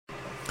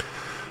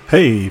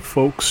Hey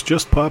folks,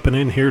 just popping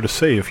in here to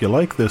say if you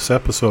like this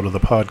episode of the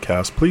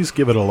podcast, please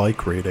give it a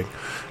like rating.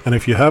 And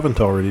if you haven't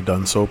already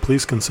done so,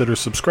 please consider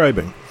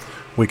subscribing.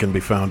 We can be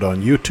found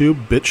on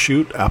YouTube,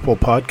 BitChute, Apple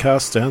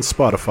Podcasts, and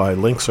Spotify.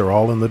 Links are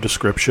all in the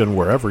description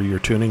wherever you're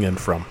tuning in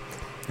from.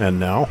 And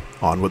now,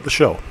 on with the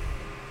show.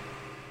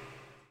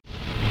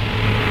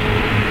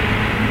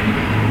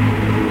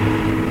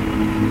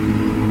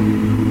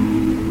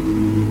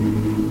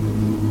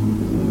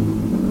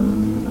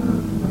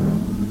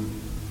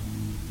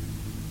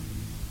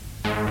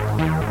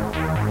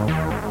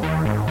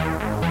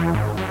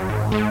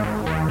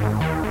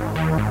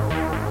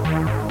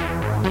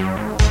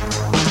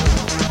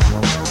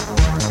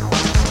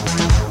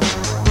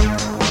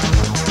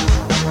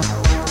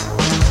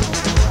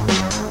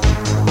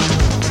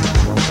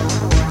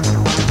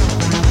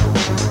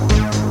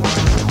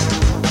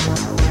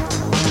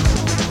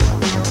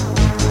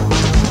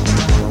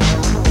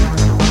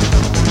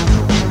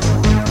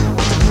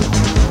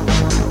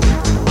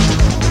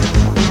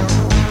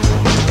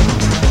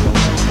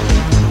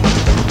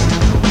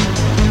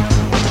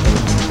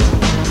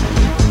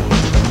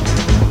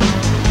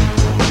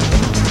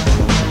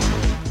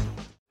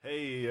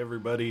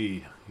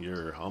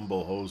 Your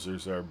humble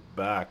hosers are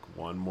back.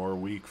 One more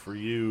week for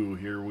you.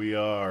 Here we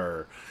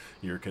are.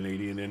 Your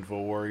Canadian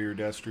Info Warrior,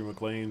 Destry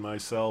McLean,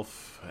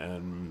 myself,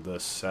 and the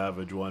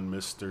savage one,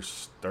 Mr.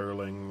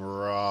 Sterling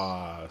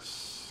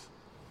Ross.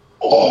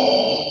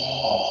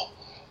 Oh,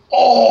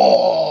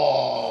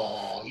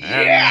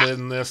 yeah. And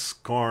in this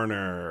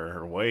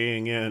corner,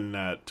 weighing in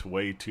at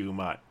way too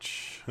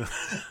much.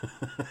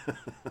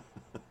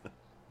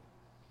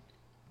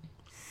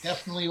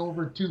 Definitely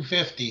over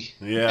 250.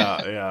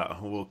 Yeah,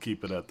 we'll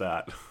keep it at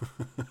that.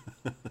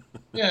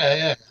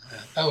 Yeah.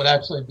 That would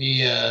actually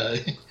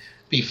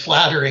be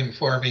flattering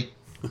for me.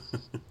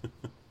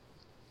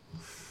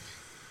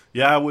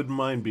 Yeah, I wouldn't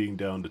mind being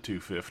down to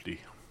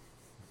 250.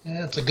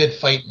 Yeah, it's a good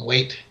fight and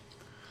weight.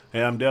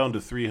 Hey, I'm down to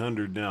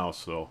 300 now,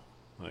 so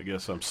I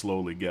guess I'm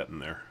slowly getting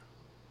there.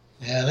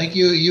 Yeah, I think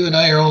you and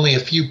I are only a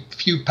few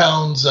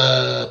pounds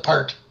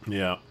apart.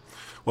 Yeah.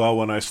 Well,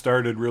 when I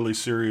started really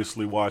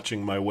seriously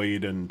watching my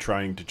weight and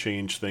trying to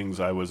change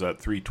things, I was at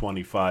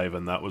 325,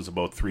 and that was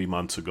about 3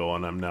 months ago,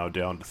 and I'm now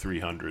down to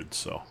 300,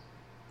 so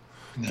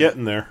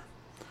getting there.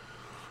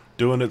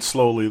 Doing it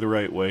slowly the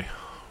right way.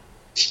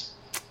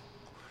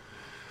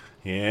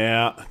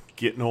 Yeah,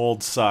 getting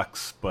old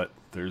sucks, but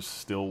there's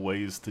still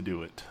ways to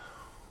do it.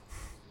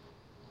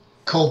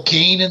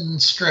 Cocaine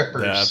and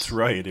strippers. That's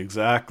right,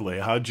 exactly.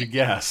 How'd you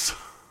guess?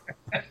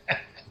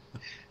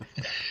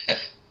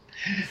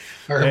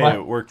 Hey,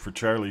 it worked for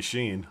Charlie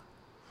Sheen.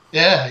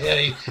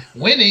 Yeah,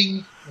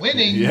 winning.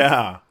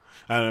 Yeah,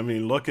 and I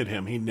mean, look at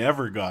him. He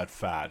never got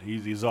fat.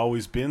 He's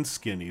always been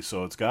skinny,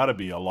 so it's got to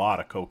be a lot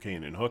of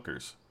cocaine and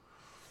hookers.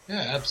 Yeah,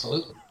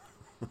 absolutely.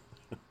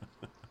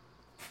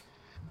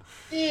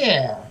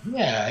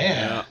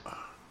 Yeah.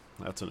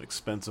 That's an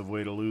expensive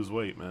way to lose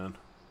weight, man.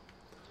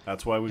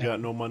 That's why we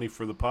got no money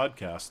for the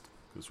podcast,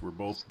 because we're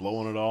both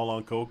blowing it all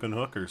on coke and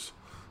hookers.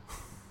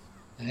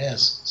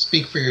 Yes,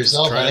 speak for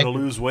yourself. Just trying to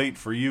lose weight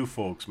for you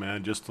folks,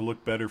 man, just to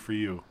look better for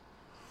you.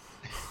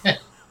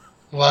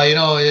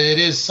 Well, it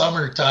is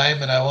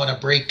summertime, and I want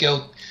to break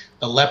out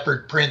the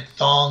leopard print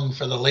thong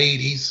for the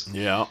ladies.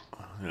 Yeah.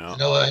 I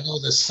know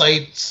the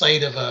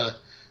sight of a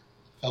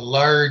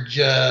large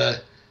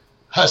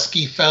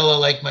husky fella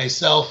like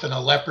myself in a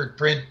leopard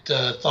print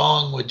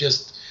thong would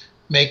just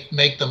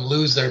make them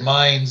lose their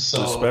minds.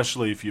 So,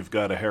 especially if you've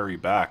got a hairy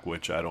back,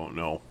 which I don't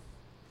know.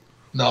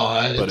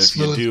 No, but if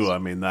you do, I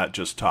mean, that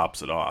just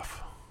tops it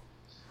off.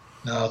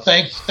 No,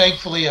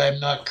 thankfully, I'm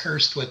not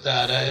cursed with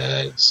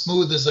that.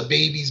 Smooth as a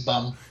baby's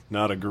bum.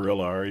 Not a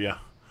gorilla, are you?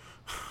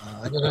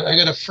 I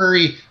got a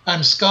furry.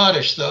 I'm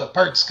Scottish, though,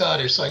 part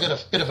Scottish, so I got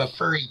a bit of a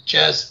furry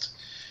chest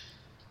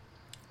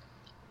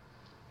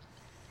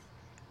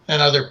and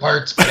other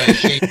parts, but I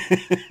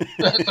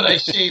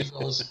shave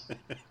those.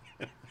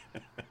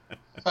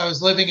 If I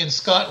was living in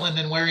Scotland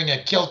and wearing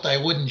a kilt, I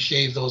wouldn't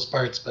shave those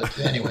parts. But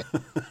anyway.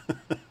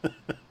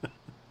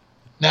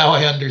 Now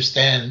I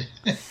understand.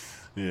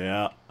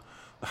 Yeah.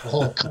 The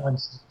whole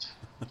concept.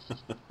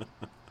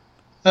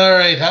 All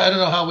right. I don't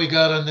know how we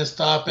got on this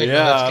topic.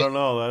 Yeah, I don't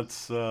know.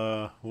 That's,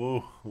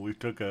 we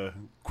took a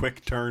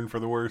quick turn for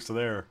the worse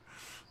there.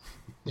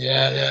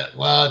 Yeah.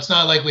 Well, it's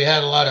not like we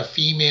had a lot of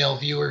female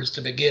viewers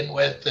to begin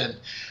with, and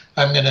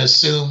I'm going to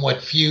assume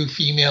what few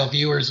female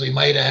viewers we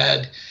might have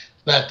had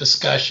that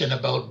discussion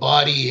about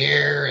body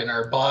hair and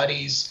our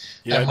bodies.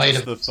 Yeah,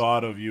 just the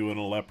thought of you in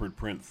a leopard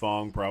print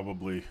thong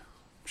probably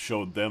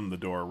showed them the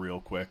door real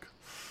quick.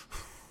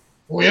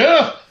 Oh,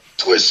 yeah?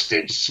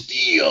 Twisted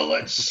steel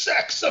and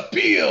sex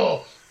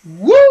appeal.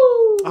 Woo!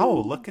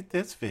 Oh, look at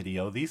this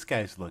video. These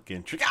guys look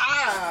interesting.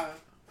 Ah!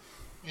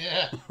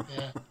 Yeah.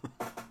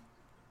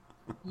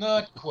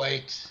 Not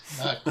quite.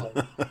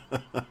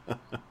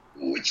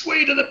 Which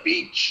way to the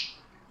beach?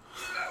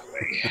 That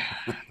way.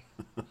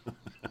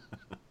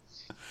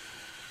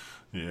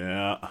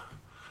 Yeah,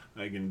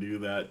 I can do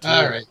that too.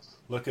 All right.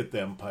 Look at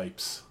them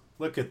pipes.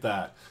 Look at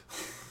that.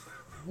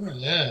 Oh,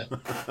 yeah.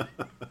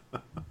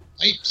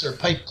 Pipes or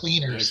pipe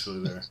cleaners.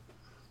 Actually,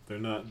 they're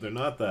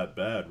not that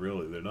bad,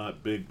 really. They're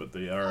not big, but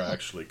they are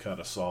actually kind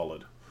of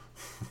solid.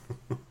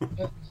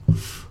 A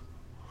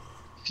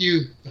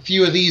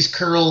few of these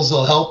curls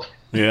will help.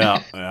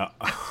 Yeah, yeah.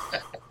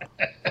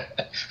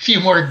 A few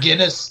more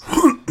Guinness.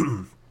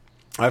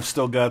 I've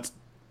still got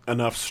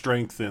enough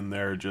strength in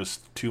there,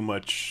 just too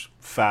much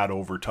fat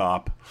over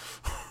top.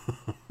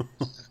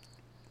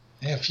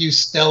 A few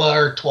Stella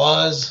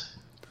Artois.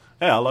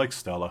 Yeah, I like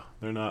Stella.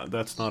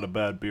 That's not a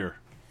bad beer.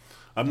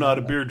 I'm not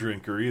a beer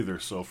drinker either,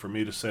 so for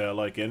me to say I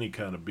like any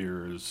kind of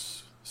beer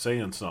is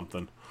saying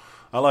something.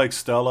 I like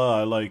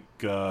Stella, I like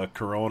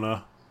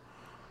Corona,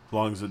 as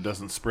long as it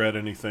doesn't spread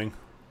anything.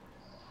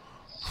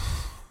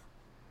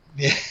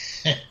 Yeah.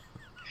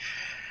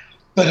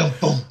 But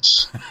boom.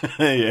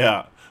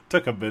 Yeah,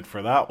 took a bit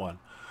for that one.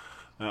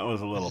 That was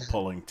a little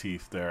pulling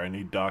teeth there. I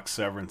need Doc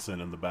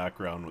Severinsen in the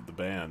background with the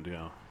band,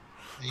 yeah.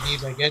 You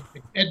need like Ed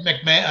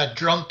McMahon, a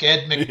drunk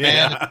Ed McMahon.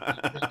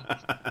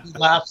 Yeah. He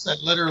laughs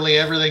at literally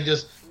everything.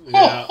 Just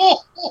Yeah.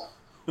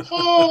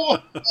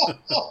 Oh,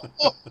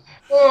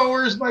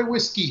 where's my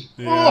whiskey?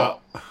 Yeah.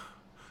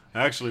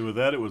 Actually, with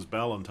that, it was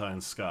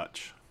Ballantyne's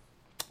Scotch.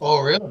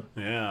 Oh, really?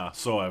 Yeah,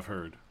 so I've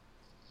heard.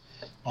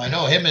 I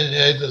know him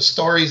and the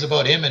stories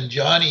about him and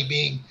Johnny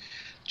being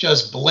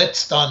just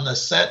blitzed on the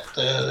set.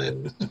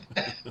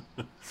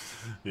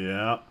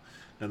 Yeah.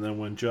 And then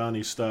when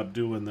Johnny stopped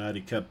doing that,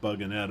 he kept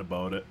bugging Ed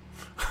about it.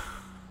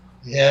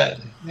 Yeah,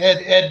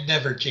 Ed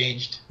never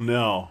changed.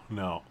 No.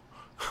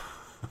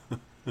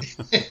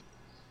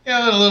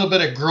 Yeah, a little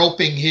bit of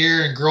groping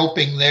here and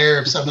groping there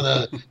of some of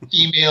the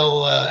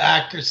female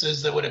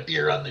actresses that would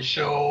appear on the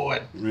show,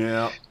 and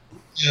Yeah.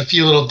 a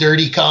few little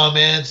dirty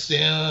comments,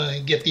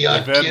 and get the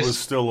odd If Ed kiss. was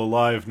still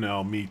alive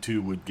now, Me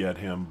Too would get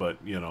him, but,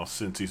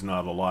 since he's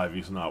not alive,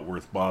 he's not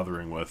worth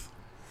bothering with.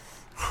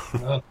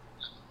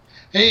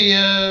 Hey,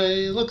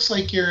 it looks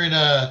like you're in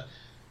a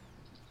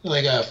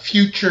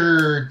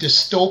future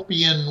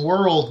dystopian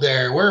world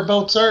there.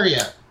 Whereabouts are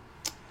you?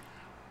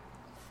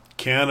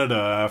 Canada,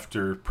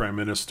 after Prime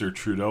Minister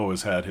Trudeau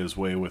has had his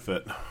way with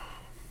it.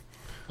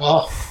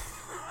 Oh,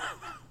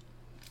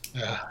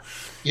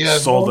 yeah.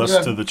 Sold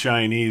us to the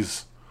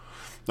Chinese.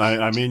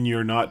 I'm in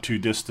your not too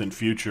distant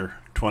future,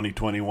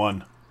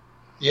 2021.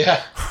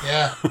 Yeah.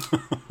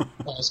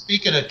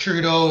 Speaking of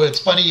Trudeau, it's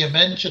funny you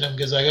mention him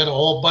because I got a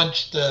whole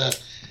bunch to.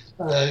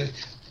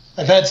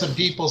 I've had some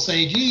people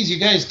say, geez, you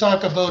guys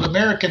talk about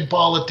American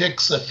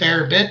politics a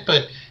fair bit,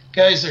 but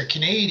guys are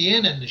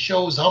Canadian and the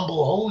show's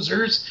Humble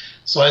Hosers.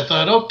 So I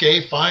thought,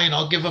 okay, fine,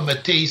 I'll give them a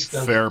taste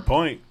of... Fair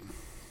point.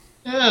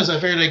 Yeah, so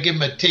I figured I'd give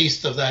them a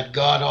taste of that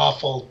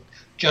god-awful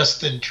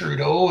Justin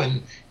Trudeau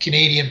and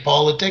Canadian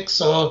politics.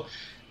 So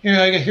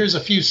here's a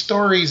few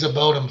stories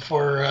about him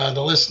for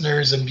the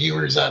listeners and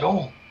viewers at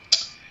home.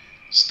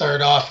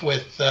 Start off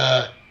with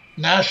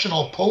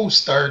National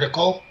Post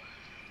article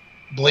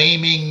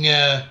blaming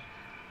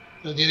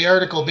the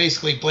article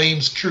basically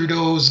blames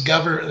Trudeau's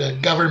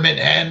government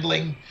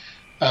handling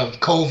of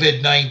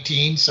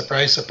COVID-19,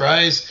 surprise,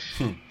 surprise,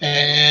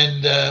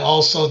 and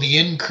also the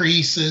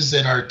increases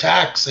in our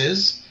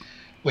taxes,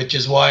 which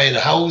is why the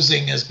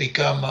housing has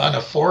become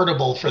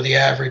unaffordable for the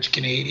average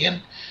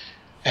Canadian.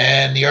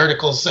 And the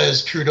article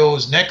says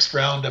Trudeau's next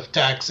round of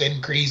tax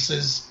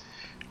increases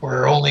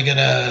were only going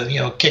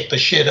to, kick the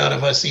shit out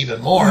of us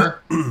even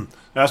more.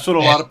 That's what a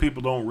lot of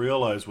people don't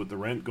realize with the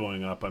rent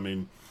going up. I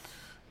mean,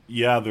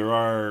 yeah, there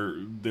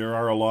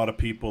are a lot of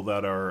people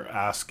that are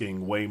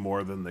asking way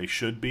more than they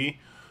should be,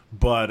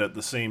 but at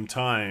the same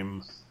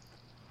time,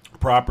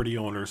 property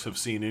owners have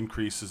seen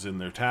increases in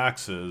their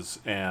taxes,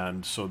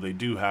 and so they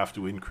do have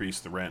to increase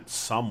the rent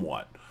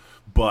somewhat.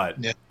 But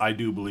I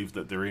do believe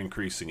that they're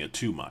increasing it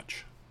too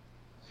much.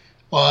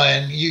 Well,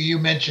 and you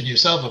mentioned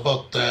yourself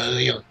about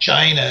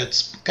China.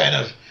 It's kind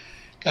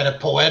of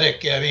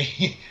poetic. I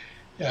mean,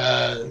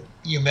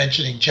 you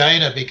mentioning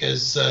China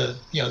because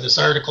this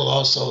article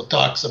also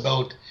talks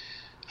about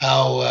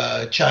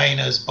how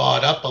China's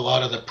bought up a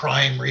lot of the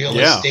prime real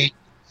estate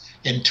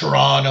in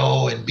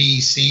Toronto and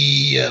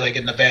BC, like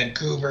in the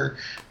Vancouver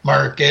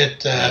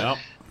market,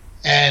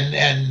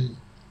 and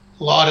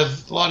a lot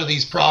of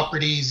these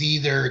properties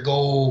either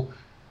go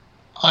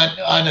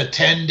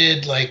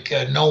unattended, like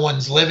no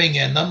one's living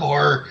in them,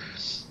 or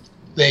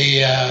they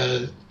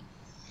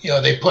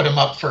they put them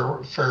up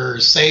for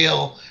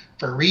sale,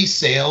 for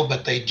resale,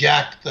 but they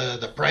jack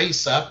the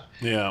price up.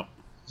 Yeah.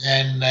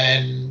 And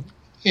then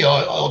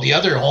all the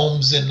other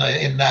homes in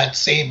that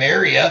same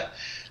area,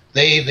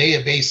 they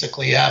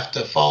basically have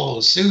to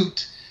follow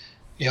suit.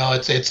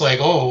 It's like,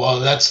 oh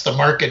well, that's the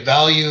market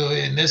value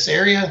in this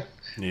area.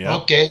 Yeah.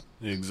 Okay.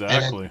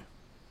 Exactly.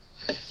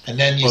 And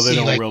then you see, they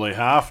don't really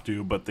have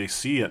to, but they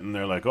see it and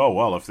they're like, oh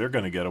well, if they're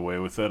going to get away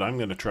with it, I'm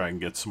going to try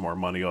and get some more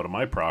money out of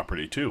my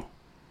property too.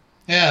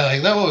 Yeah,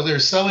 like that. Oh, they're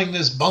selling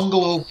this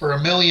bungalow for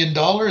 $1 million.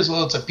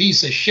 Well, it's a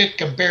piece of shit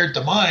compared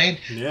to mine.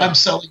 Yeah. I'm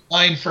selling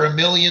mine for $1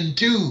 million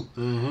too.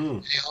 Mm-hmm.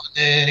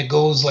 And it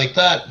goes like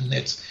that. And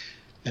it's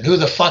And who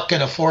the fuck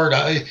can afford?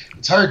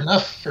 It's hard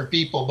enough for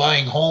people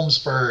buying homes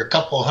for a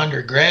couple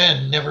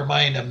 $100,000, never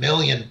mind $1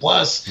 million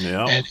plus.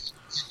 Yeah. And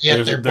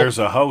yet there's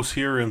a house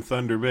here in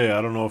Thunder Bay.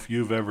 I don't know if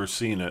you've ever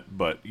seen it,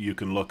 but you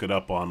can look it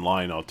up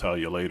online. I'll tell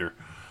you later.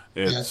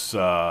 It's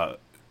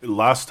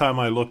last time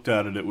I looked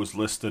at it, it was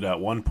listed at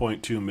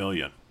 1.2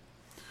 million,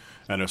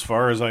 and as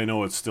far as I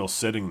know, it's still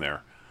sitting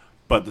there.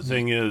 But the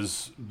thing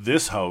is,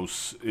 this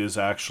house is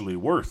actually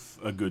worth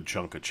a good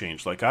chunk of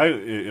change. Like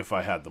if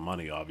I had the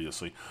money,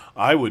 obviously,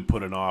 I would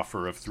put an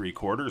offer of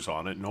 3/4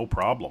 on it, no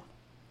problem.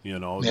 You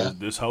know,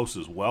 this house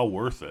is well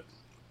worth it.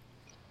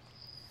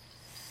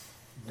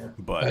 Yeah.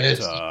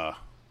 But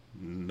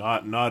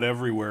not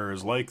everywhere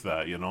is like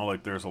that. You know,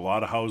 like there's a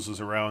lot of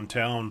houses around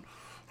town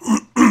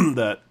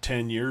that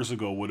 10 years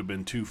ago would have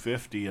been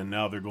 250, and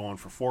now they're going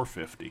for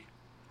 450.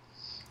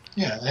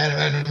 Yeah,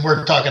 and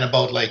we're talking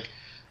about like,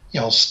 you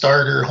know,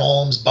 starter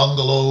homes,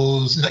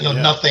 bungalows,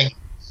 nothing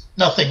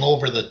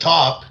over the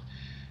top,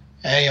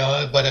 and, you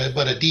know,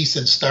 but a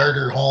decent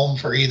starter home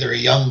for either a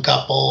young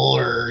couple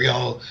or you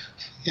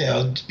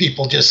know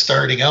people just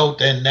starting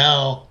out. And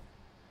now,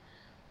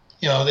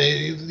 you know,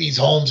 these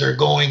homes are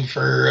going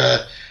for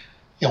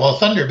you know, well,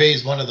 Thunder Bay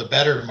is one of the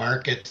better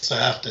markets, I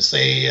have to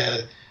say,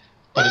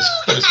 but it's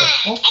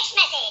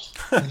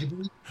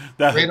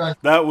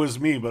that was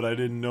me, but I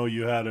didn't know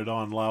you had it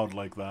on loud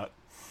like that.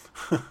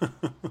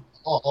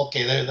 Oh,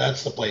 okay.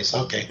 That's the place.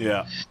 Okay.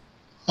 Yeah.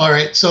 All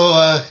right. So,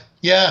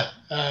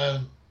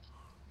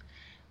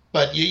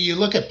 but you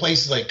look at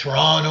places like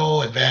Toronto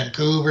and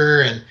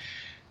Vancouver, and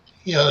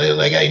you know,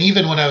 and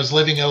even when I was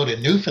living out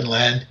in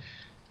Newfoundland,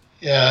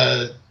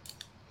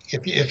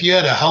 if you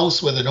had a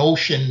house with an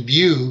ocean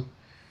view,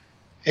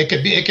 it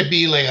could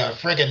be like a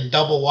friggin'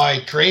 double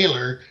wide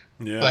trailer,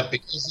 but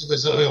because it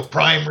was a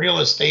prime real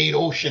estate,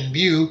 ocean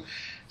view,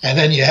 and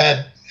then you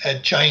had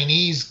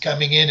Chinese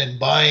coming in and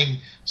buying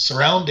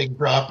surrounding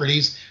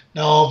properties.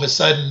 Now all of a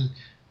sudden,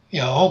 you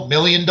know, $1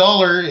 million,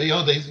 you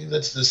know,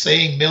 that's the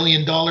saying, $1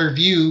 million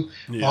view.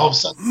 Yeah. All of a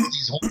sudden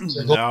these homes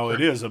are now it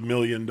is $1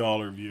 million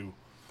view.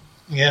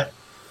 Yeah.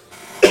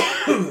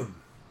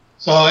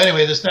 So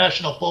anyway, this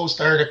National Post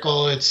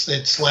article, it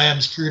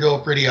slams Trudeau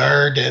pretty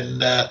hard,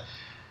 and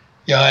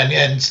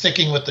and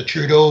sticking with the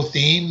Trudeau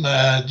theme,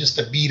 just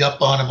to beat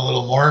up on him a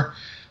little more.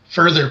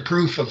 Further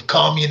proof of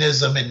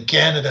communism in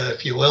Canada,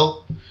 if you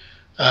will.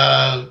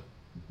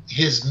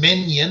 His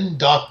minion,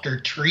 Dr.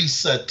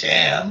 Theresa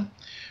Tam,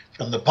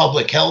 from the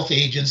Public Health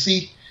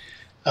Agency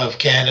of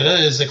Canada,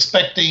 is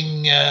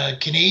expecting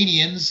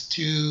Canadians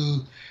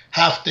to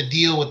have to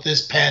deal with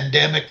this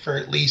pandemic for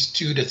at least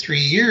 2 to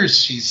 3 years,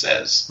 she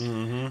says.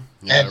 Mm-hmm.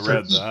 Yeah, I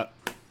read that.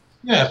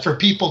 Yeah, for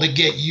people to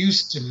get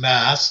used to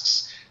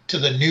masks, to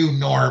the new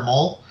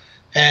normal,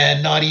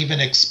 and not even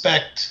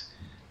expect,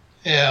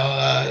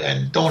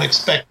 and don't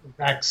expect the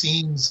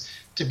vaccines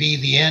to be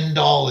the end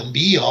all and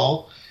be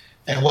all.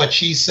 And what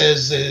she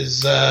says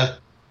is, like,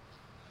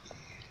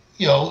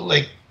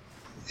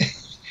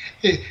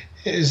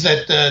 is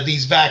that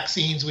these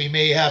vaccines, we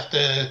may have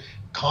to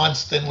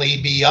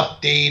constantly be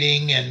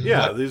updating. And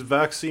this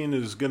vaccine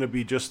is going to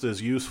be just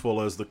as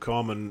useful as the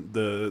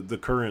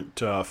current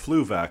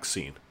flu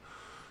vaccine,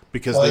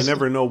 because they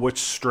never know which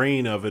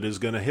strain of it is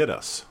going to hit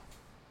us.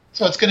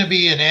 So it's going to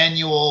be an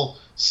annual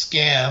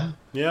scam.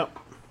 Yep.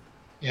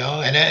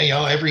 And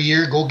every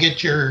year go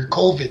get your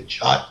COVID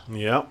shot.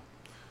 Yep.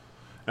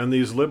 And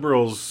these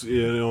liberals,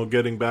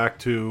 getting back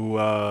to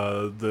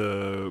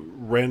the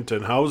rent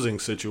and housing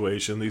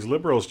situation, these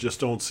liberals just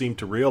don't seem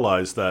to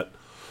realize that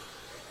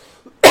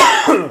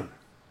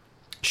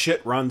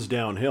shit runs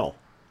downhill.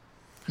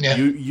 Yeah.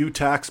 You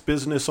tax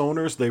business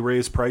owners, they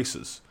raise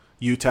prices.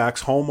 You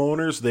tax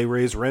homeowners, they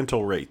raise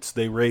rental rates.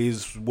 They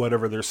raise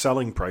whatever their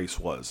selling price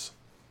was.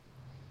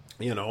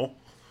 It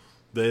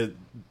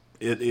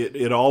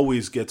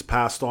always gets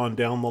passed on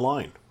down the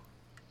line.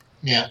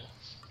 Yeah.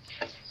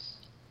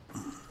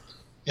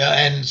 Yeah,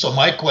 and so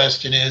my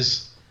question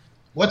is,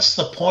 what's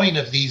the point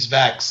of these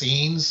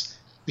vaccines,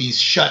 these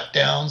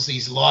shutdowns,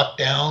 these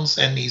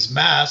lockdowns, and these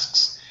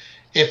masks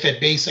if it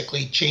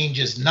basically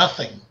changes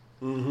nothing?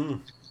 Mm-hmm.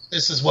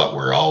 This is what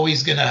we're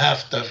always going to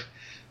have to.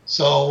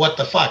 So what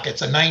the fuck?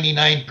 It's a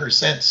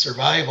 99%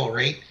 survival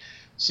rate.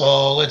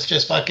 So let's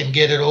just fucking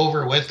get it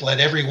over with. Let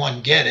everyone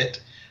get it.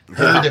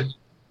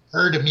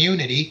 Herd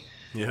immunity.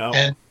 Yeah.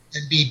 And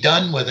be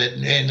done with it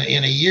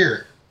in a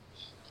year.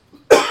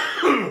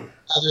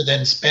 Other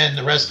than spend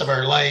the rest of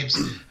our lives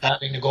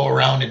having to go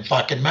around in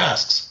fucking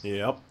masks.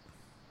 Yep.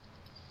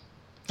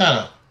 I don't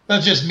know.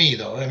 That's just me,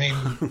 though. I mean...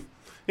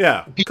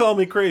 yeah, call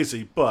me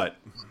crazy, but...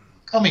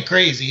 Call me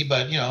crazy,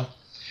 but,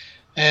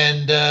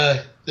 And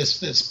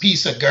this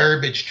piece of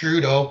garbage,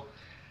 Trudeau,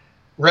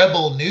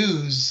 Rebel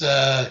News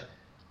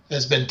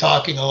has been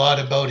talking a lot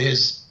about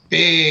his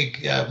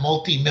big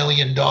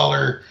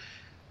multi-million-dollar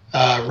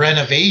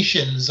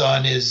renovations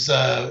on his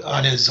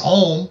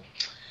home.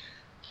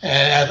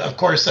 And of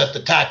course, at the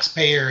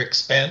taxpayer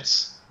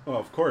expense. Oh,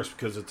 of course,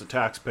 because it's a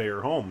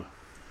taxpayer home.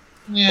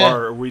 Yeah.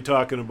 Or are we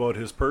talking about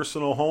his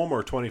personal home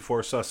or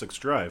 24 Sussex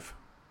Drive?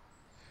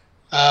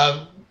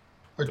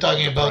 We're We're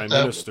talking about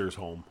Prime Minister's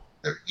home.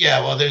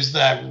 Yeah, well, there's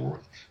that.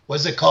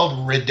 Was it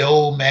called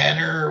Rideau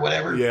Manor or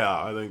whatever?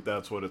 Yeah, I think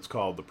that's what it's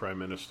called, the Prime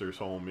Minister's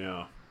home.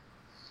 Yeah.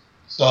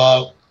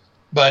 So,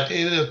 but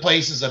the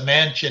place is a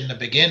mansion to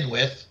begin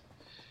with.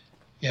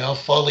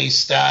 Fully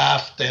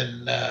staffed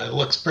and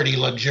looks pretty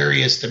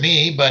luxurious to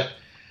me. But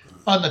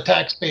on the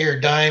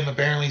taxpayer dime,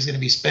 apparently he's going to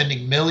be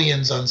spending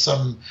millions on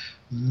some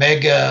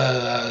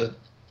mega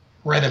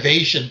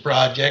renovation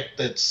project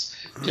that's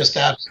just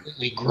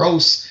absolutely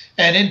gross.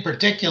 And in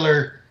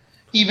particular,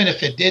 even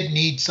if it did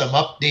need some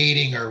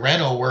updating or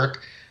reno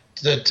work,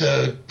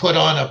 to put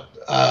on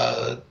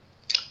a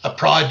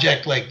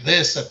project like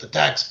this at the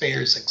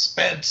taxpayer's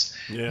expense,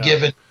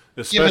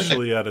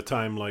 especially at a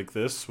time like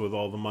this with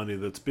all the money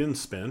that's been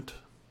spent.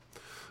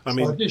 I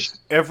mean,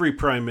 every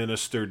prime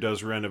minister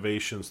does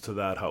renovations to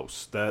that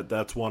house.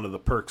 That's one of the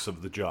perks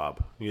of the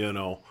job,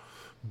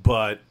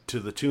 But to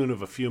the tune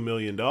of a few $1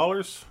 million,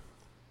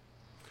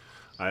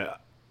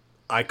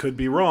 I could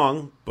be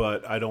wrong,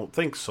 but I don't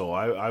think so.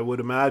 I would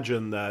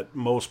imagine that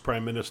most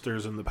prime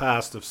ministers in the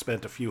past have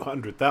spent a few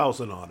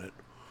 $100,000 on it.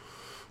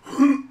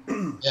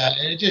 Yeah,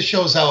 and it just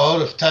shows how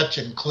out of touch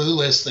and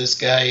clueless this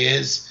guy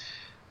is.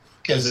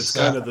 Because it's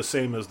kind of the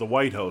same as the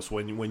White House.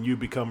 When you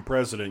become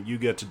president, you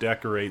get to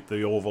decorate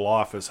the Oval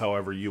Office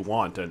however you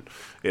want, and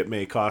it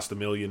may cost $1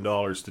 million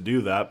to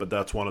do that, but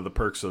that's one of the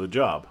perks of the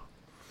job.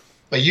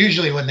 But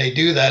usually when they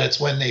do that,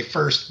 it's when they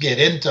first get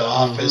into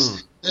office.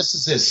 Mm-hmm. This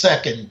is his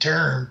second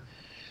term.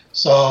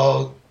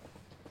 So,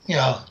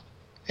 the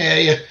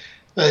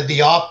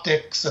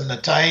optics and the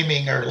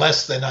timing are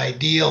less than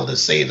ideal, to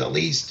say the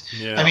least.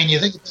 Yeah. I mean, you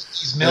think about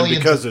these millions.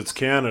 And because it's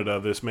Canada,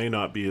 this may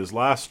not be his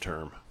last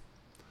term.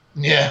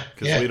 Yeah.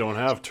 Because we don't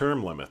have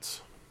term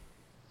limits.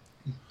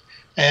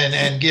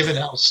 And given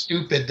how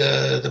stupid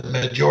the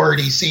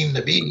majority seem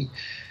to be,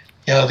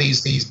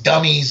 these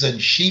dummies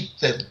and sheep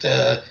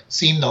that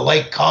seem to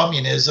like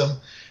communism,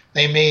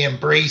 they may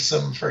embrace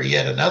them for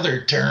yet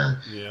another term,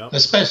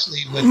 especially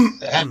with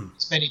having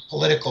as many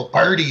political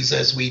parties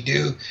as we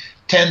do,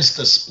 tends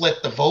to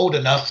split the vote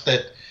enough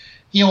that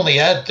he only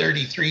had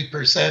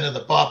 33% of the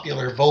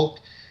popular vote,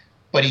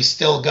 but he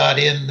still got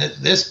in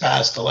this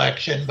past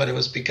election, but it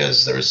was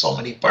because there were so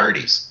many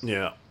parties.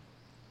 Yeah.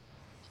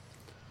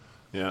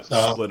 Yeah,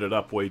 split it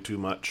up way too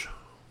much.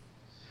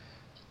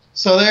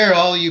 So there,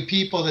 all you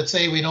people that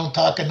say we don't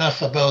talk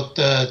enough about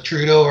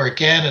Trudeau or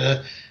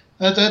Canada,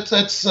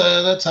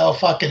 that's how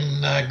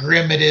fucking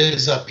grim it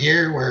is up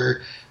here.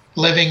 We're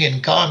living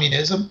in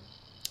communism.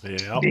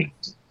 Yeah.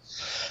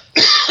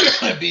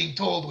 Being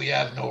told we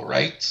have no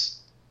rights.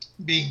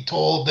 Being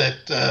told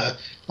that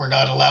we're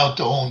not allowed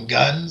to own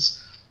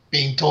guns.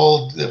 Being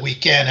told that we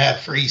can't have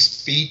free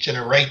speech and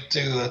a right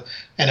to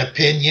an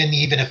opinion,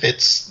 even if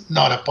it's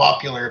not a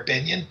popular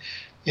opinion.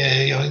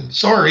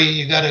 Sorry,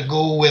 you got to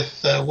go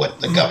with what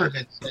the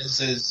government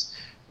says is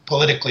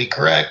politically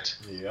correct.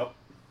 Yep.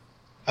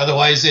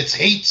 Otherwise, it's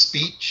hate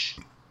speech.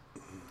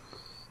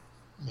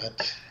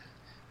 But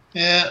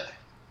yeah,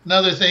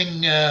 another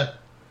thing.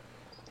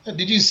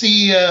 Did you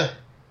see?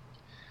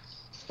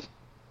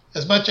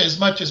 As much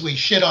as we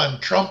shit on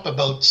Trump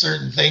about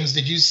certain things,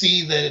 did you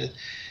see that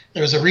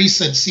there was a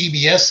recent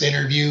CBS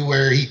interview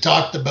where he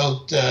talked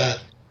about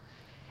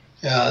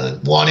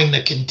wanting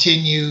to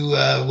continue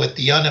with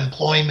the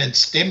unemployment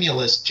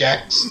stimulus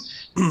checks,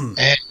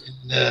 and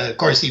of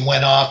course he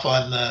went off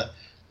on the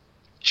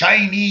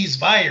Chinese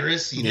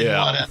virus. He didn't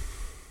want to.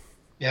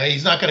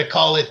 He's not going to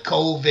call it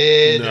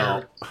COVID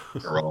or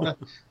Corona,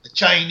 the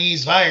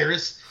Chinese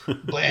virus.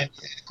 And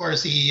of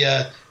course, he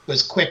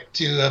was quick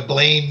to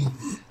blame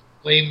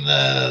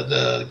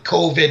the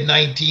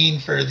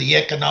COVID-19 for the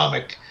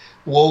economic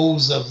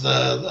woes of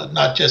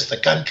not just the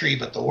country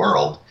but the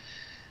world.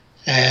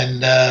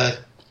 And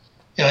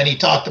and he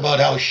talked about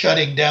how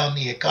shutting down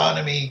the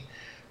economy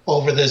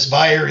over this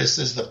virus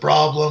is the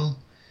problem.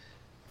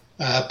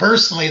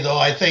 Personally, though,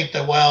 I think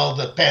that while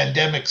the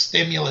pandemic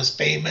stimulus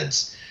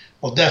payments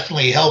will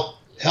definitely help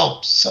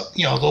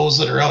those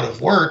that are out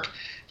of work,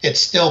 it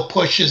still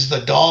pushes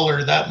the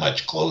dollar that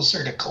much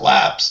closer to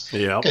collapse.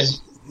 Because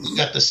you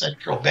got the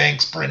central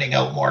banks printing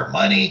out more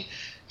money,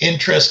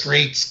 interest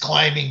rates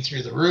climbing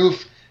through the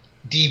roof,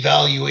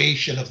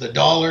 devaluation of the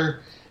dollar.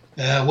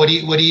 What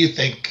do you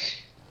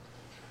think?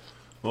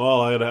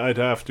 Well, I'd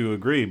have to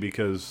agree,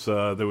 because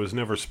there was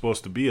never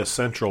supposed to be a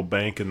central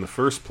bank in the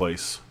first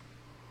place.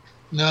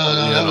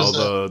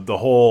 No, the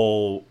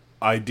whole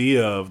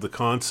idea of the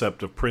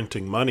concept of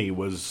printing money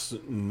was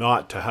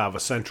not to have a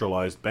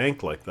centralized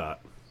bank like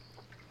that.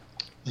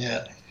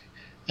 Yeah,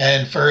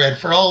 and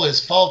for all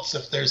his faults,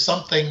 if there's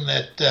something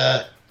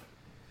that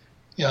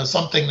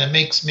something that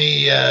makes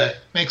me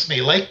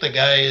like the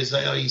guy is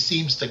he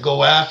seems to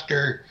go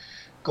after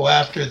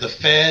the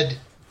Fed,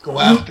 go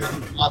after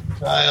the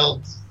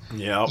Rothschilds.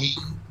 Yeah.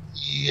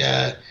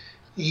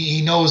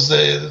 He knows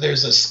that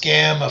there's a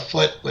scam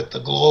afoot with the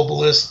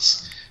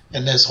globalists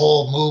and this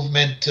whole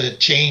movement to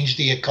change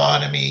the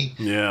economy,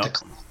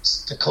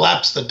 to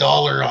collapse the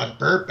dollar on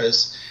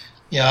purpose.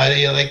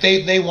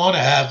 They want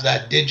to have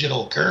that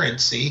digital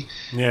currency,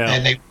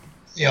 and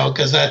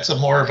because that's a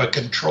more of a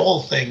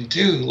control thing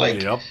too.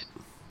 Like, Yep.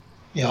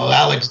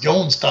 Alex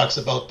Jones talks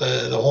about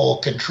the whole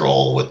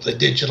control with the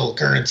digital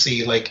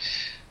currency. Like,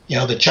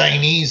 the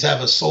Chinese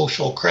have a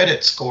social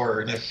credit score,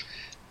 and if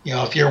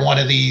you're one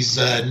of these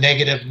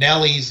negative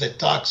Nellies that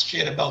talks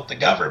shit about the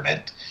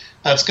government,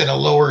 that's going to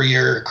lower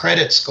your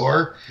credit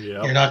score.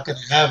 Yep. You're not going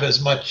to have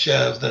as much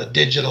of the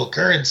digital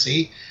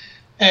currency.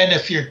 And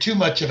if you're too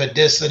much of a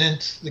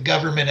dissident, the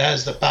government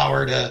has the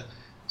power to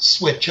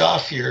switch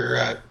off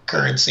your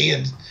currency.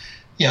 And,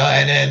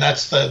 and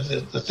that's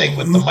the thing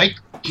with the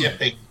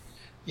microchipping.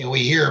 We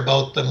hear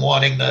about them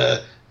wanting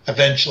to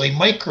eventually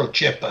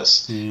microchip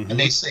us. Mm-hmm. And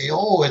they say,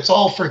 oh, it's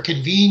all for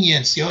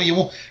convenience.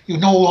 You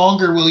no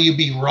longer will you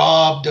be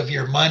robbed of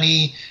your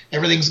money.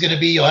 Everything's going to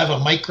be, you'll have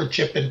a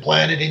microchip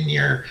implanted in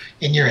your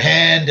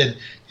hand, and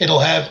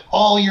it'll have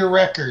all your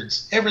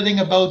records, everything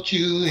about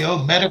you,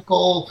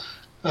 medical,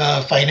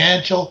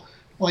 financial.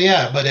 Well,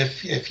 yeah, but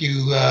if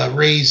you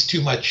raise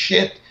too much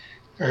shit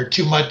or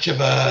too much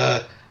of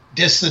a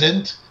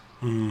dissident,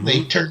 mm-hmm.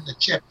 they turn the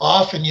chip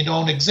off and you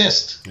don't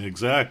exist.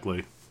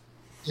 Exactly.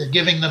 You're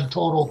giving them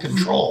total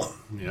control.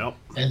 Yep.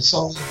 And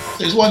so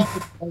there's one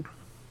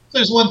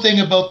thing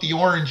about the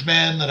Orange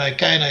Man that I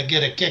kind of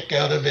get a kick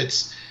out of.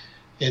 It's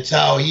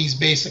how he's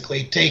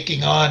basically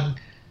taking on,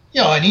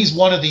 and he's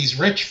one of these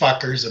rich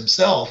fuckers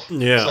himself.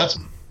 Yeah. So that's,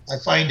 I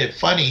find it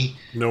funny.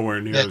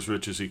 Nowhere near as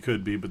rich as he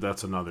could be, but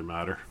that's another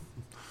matter.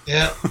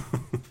 Yeah.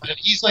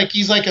 He's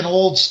like an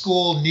old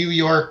school New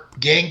York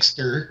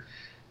gangster,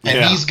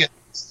 and these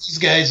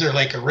guys are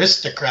like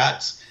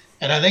aristocrats.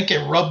 And I think it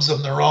rubs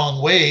them the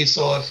wrong way.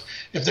 So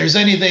if there's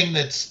anything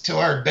that's to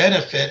our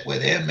benefit with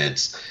him,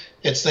 it's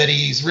that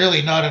he's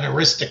really not an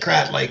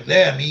aristocrat like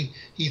them.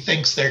 He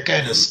thinks they're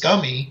kind of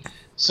scummy,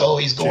 so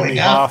he's going Jimmy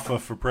out. Hoffa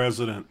for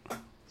president.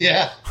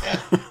 Yeah.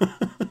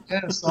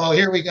 Yeah. So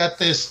here we got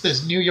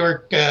this New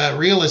York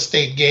real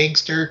estate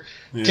gangster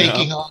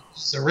taking on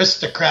these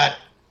aristocrat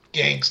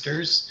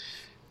gangsters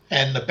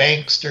and the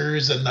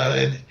banksters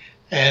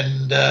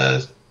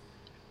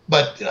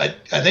but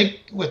I think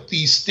with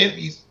these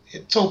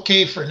it's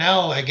okay for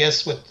now, I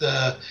guess, with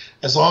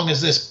as long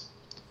as there's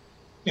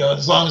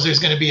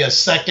going to be a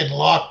second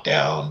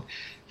lockdown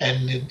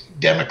and the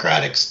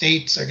Democratic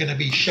states are going to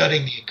be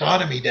shutting the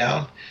economy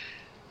down.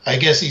 I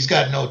guess he's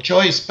got no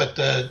choice but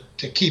to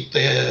keep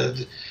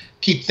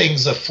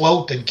things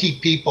afloat and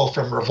keep people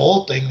from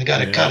revolting. They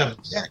got to cut them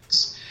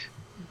checks.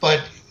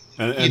 But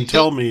and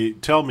tell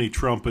me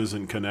Trump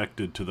isn't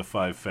connected to the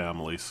five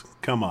families.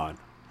 Come on,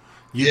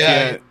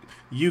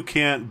 You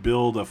can't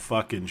build a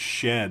fucking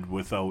shed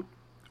without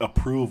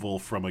approval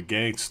from a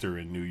gangster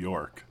in New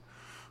York.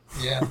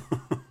 Yeah.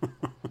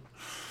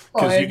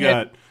 Because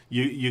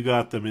you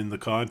got them in the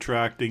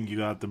contracting, you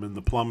got them in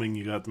the plumbing,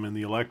 you got them in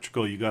the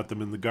electrical, you got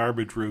them in the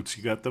garbage routes,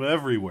 you got them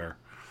everywhere.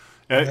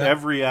 Yeah.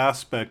 Every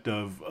aspect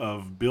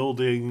of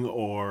building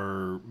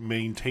or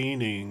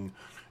maintaining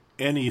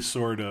any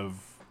sort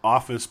of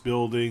office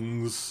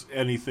buildings,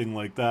 anything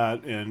like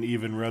that, and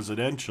even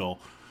residential,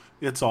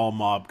 it's all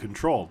mob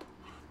controlled.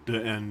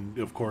 And,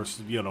 of course,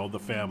 the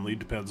family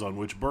depends on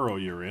which borough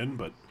you're in,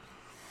 but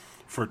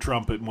for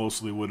Trump, it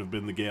mostly would have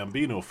been the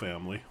Gambino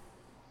family.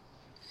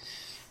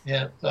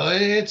 Yeah, so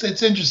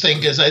it's interesting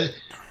because I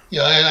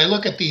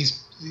look at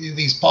these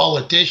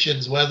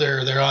politicians,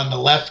 whether they're on the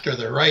left or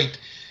the right,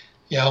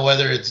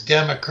 whether it's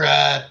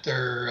Democrat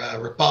or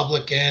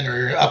Republican,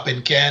 or up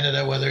in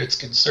Canada, whether it's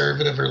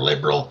conservative or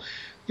liberal,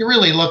 you're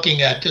really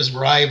looking at just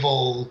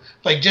rival,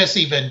 like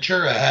Jesse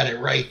Ventura had it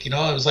right, it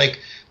was like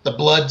the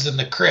Bloods and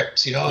the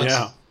Crips, the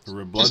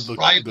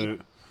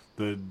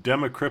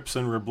Democrips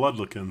and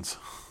Republicans.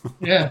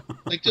 Yeah,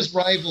 like just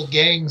rival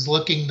gangs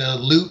looking to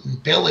loot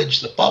and pillage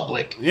the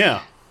public.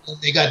 Yeah,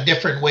 and they got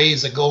different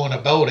ways of going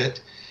about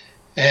it.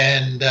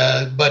 And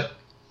but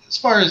as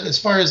far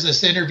as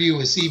this interview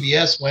with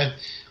CBS went,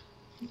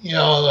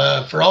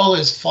 for all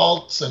his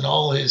faults and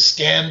all his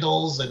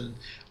scandals and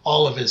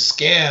all of his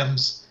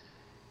scams,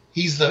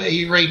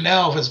 he right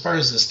now, as far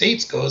as the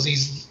states goes,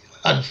 he's,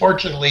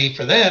 unfortunately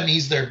for them,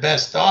 he's their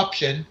best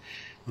option,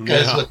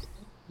 because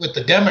with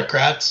the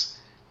Democrats,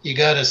 you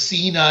got a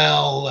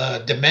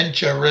senile,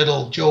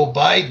 dementia-riddled Joe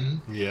Biden,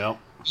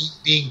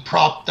 being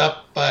propped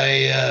up by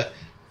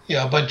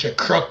a bunch of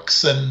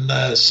crooks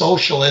and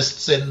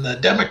socialists in the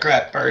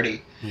Democrat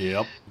Party.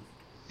 Yep.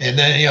 And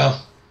then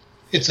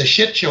it's a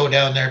shit show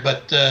down there.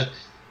 But the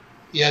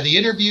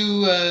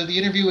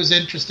interview was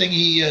interesting.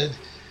 He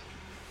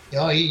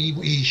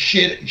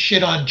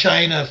shit on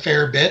China a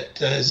fair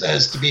bit,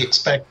 as to be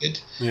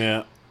expected.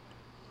 Yeah.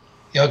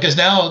 Because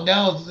now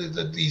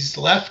these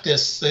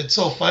leftists, it's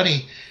so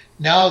funny.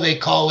 Now they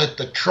call it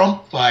the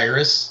Trump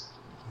virus.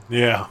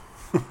 Yeah.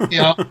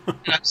 And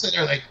I'm sitting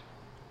there like,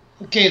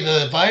 okay,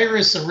 the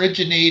virus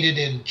originated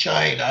in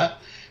China,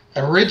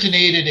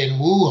 originated in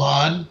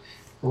Wuhan,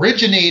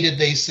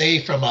 they say,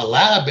 from a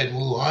lab in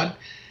Wuhan.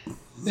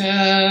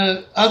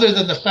 Other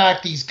than the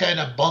fact he's kind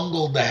of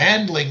bungled the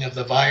handling of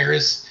the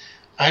virus,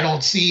 I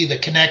don't see the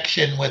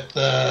connection with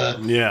the...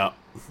 Yeah.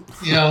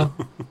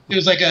 It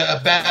was like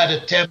a bad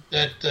attempt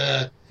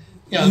at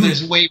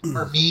there's way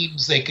more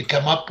memes they could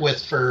come up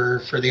with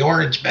for the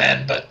Orange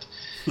Man, but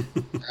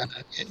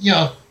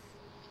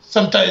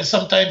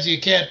sometimes you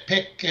can't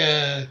pick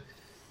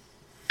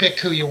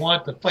who you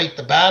want to fight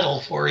the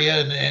battle for you,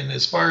 and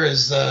as far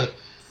as the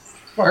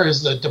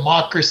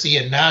democracy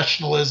and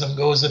nationalism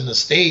goes in the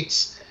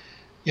States,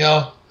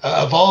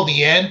 of all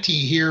the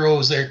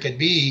anti-heroes there could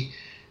be,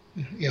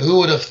 who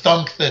would have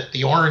thunk that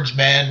the Orange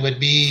Man would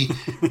be,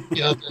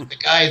 the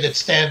guy that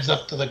stands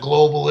up to the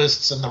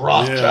globalists and the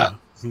Rothschild? Yeah,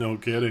 no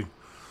kidding.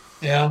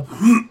 Yeah,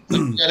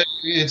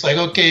 it's like,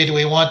 okay, do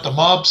we want the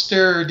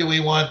mobster or do we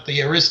want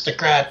the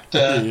aristocrat?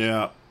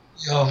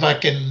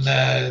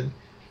 Fucking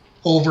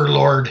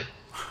overlord.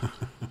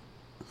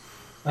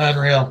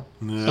 Unreal.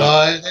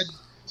 Yeah. So,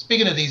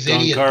 speaking of these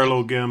idiots,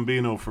 Giancarlo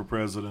Gambino for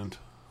president.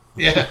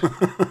 Yeah.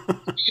 Speaking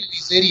of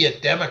these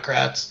idiot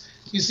Democrats,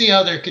 you see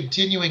how they're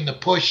continuing to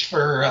push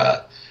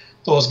for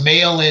those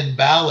mail-in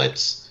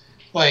ballots.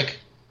 Like,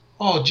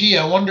 oh, gee,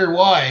 I wonder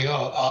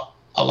why.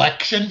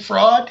 Election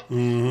fraud?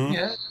 Mm-hmm.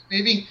 Yeah,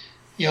 maybe.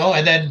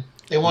 And then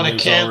they want to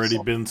cancel. There's already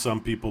been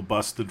some people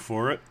busted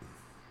for it.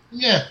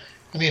 Yeah.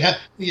 I mean,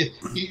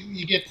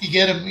 you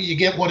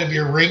get one of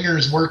your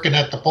ringers working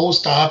at the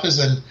post office,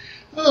 and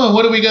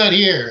what do we got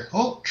here?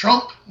 Oh,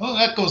 Trump. Oh,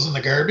 that goes in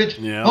the garbage.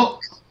 Yeah. Oh,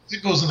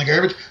 it goes in the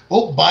garbage.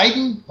 Oh,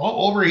 Biden.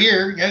 Oh, over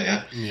here.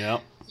 Yeah.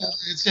 Yeah.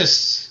 It's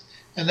just,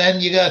 and then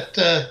you got,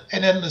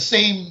 and then the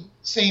same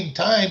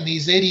time,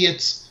 these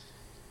idiots,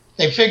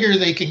 they figure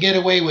they can get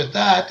away with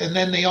that, and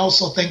then they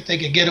also think they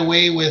could get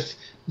away with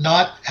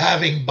not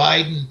having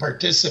Biden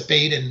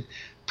participate in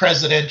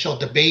presidential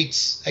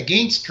debates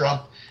against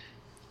Trump.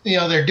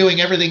 They're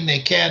doing everything they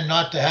can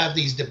not to have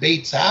these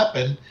debates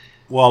happen.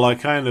 Well, I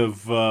kind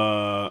of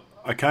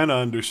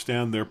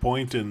understand their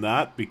point in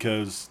that,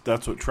 because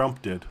that's what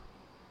Trump did.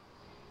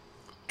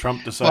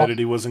 Trump decided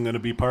he wasn't going to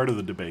be part of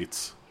the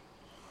debates.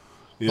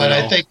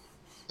 I think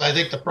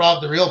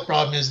the real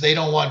problem is they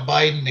don't want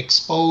Biden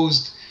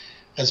exposed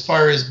as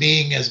far as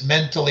being as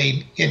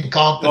mentally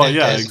incompetent. Oh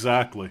yeah,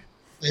 exactly.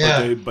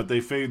 Yeah. But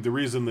the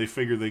reason they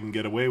figure they can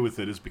get away with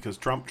it is because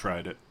Trump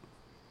tried it.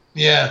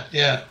 Yeah,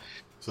 yeah.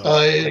 So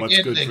what's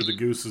good for the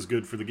goose is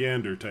good for the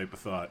gander type of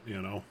thought,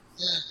 Yeah,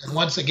 and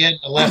once again,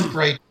 the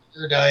left-right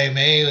paradigm,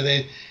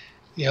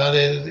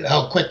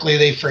 how quickly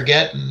they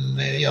forget, and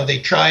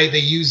they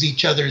use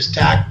each other's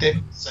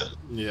tactics.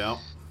 And, yeah.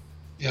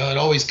 It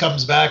always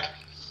comes back,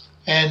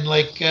 and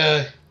like,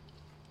 you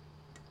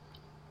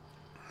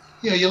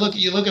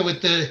look at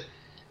with the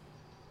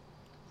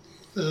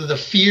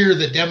fear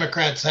the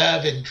Democrats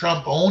have in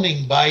Trump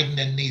owning Biden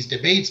in these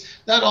debates.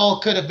 That all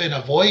could have been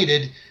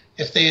avoided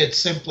if they had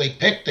simply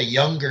picked a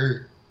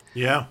younger,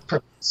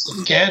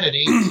 progressive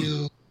candidate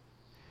who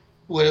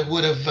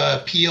would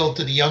have appealed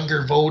to the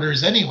younger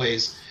voters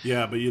anyways.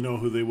 Yeah, but you know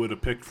who they would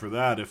have picked for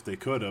that if they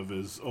could have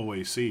is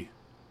OAC.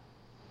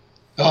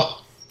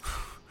 Oh.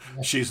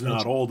 She's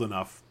not old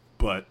enough,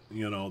 but,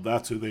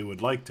 that's who they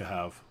would like to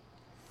have.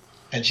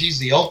 And she's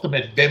the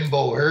ultimate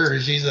bimbo.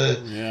 She's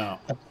a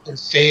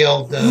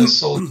failed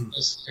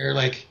socialist. They're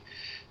like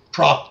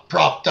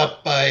propped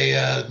up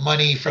by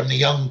money from the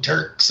Young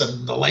Turks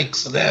and the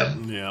likes of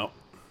them. Yeah.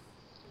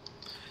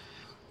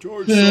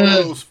 George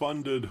Soros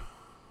funded.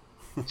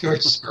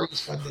 George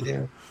Soros funded,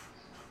 yeah.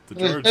 The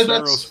George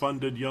Soros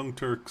funded Young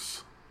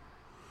Turks.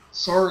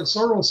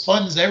 Soros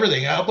funds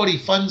everything. How about he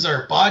funds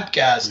our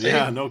podcast?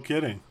 Yeah, no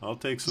kidding. I'll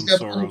take some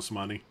Soros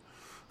money.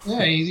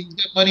 Yeah, he's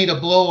got money to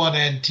blow on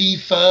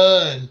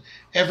Antifa and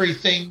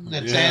everything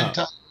that's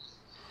anti.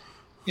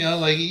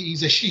 Like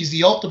he's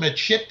the ultimate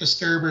shit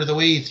disturber the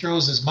way he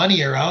throws his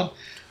money around.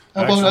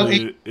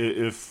 Actually,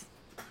 if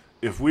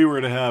we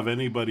were to have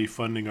anybody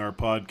funding our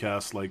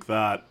podcast like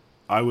that,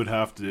 I would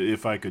have to,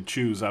 if I could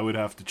choose, I would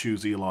have to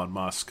choose Elon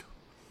Musk.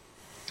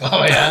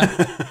 Oh yeah.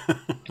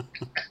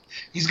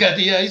 He's got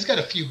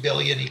a few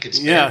billion he could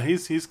spend. Yeah,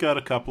 he's got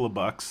a couple of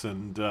bucks,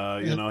 and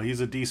he's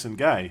a decent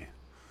guy.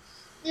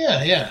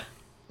 Yeah, yeah.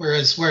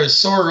 Whereas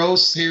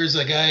Soros, here's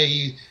a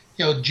guy,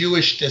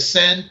 Jewish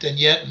descent, and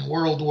yet in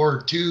World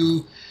War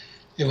II,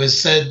 it was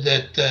said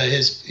that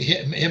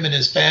him and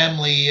his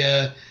family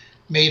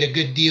made a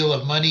good deal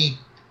of money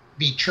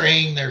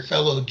betraying their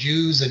fellow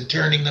Jews and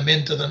turning them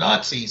into the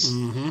Nazis.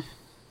 Mm-hmm.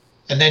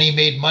 And then he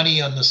made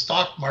money on the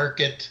stock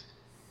market,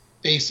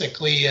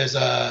 basically as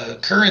a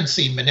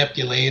currency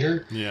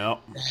manipulator. Yeah.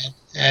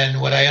 And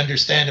what I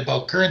understand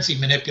about currency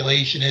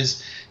manipulation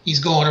is he's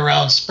going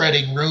around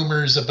spreading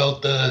rumors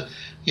about the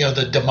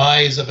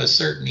demise of a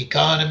certain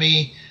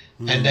economy,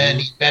 and then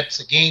he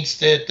bets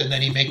against it, and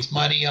then he makes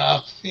money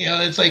off.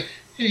 It's like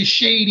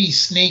shady,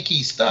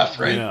 snaky stuff,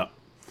 right? Yeah.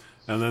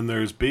 And then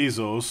there's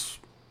Bezos,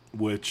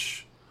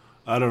 which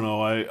I don't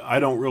know. I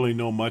don't really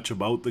know much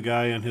about the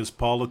guy and his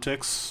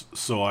politics,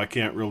 so I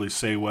can't really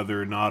say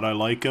whether or not I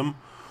like him.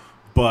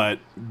 But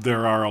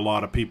there are a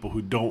lot of people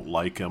who don't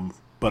like him.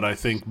 But I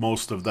think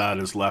most of that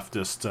is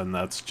leftists, and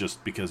that's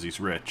just because he's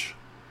rich.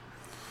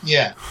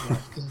 Yeah.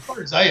 As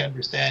far as I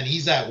understand,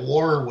 he's at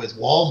war with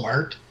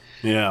Walmart.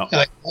 Yeah.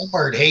 Like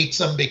Walmart hates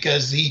him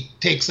because he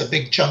takes a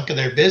big chunk of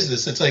their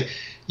business. It's like,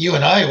 you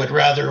and I would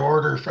rather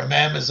order from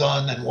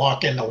Amazon than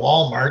walk into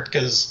Walmart,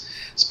 because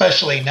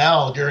especially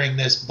now during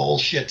this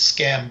bullshit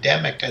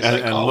scamdemic, as I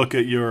And call look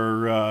at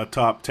your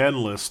top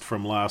 10 list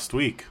from last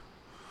week.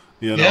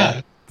 You it. know,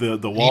 Yeah,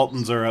 the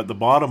Waltons are at the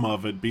bottom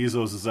of it.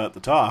 Bezos is at the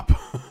top.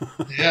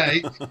 yeah,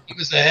 he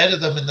was ahead of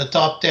them in the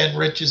top 10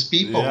 richest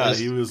people Yeah, list.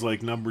 he was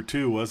like number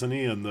 2, wasn't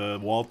he? And the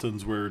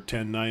Waltons were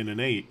 10, 9,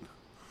 and 8.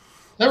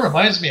 That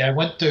reminds me, I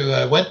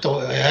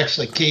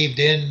actually caved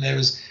in.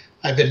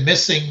 I've been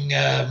missing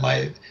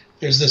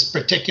there's this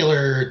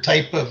particular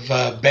type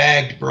of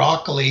bagged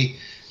broccoli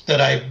that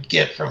I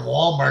get from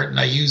Walmart, and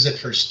I use it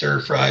for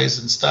stir fries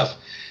and stuff.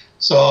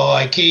 So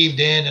I caved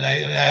in, and I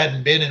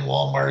hadn't been in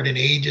Walmart in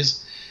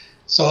ages.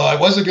 So I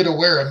wasn't going to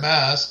wear a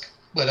mask,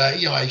 but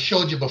I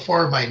showed you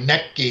before my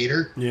neck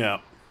gaiter. Yeah.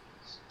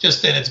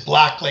 Just then it's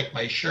black like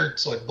my shirt,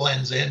 so it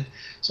blends in.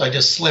 So I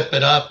just slip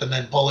it up and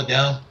then pull it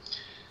down.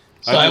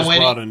 So I just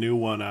bought a new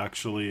one,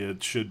 actually.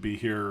 It should be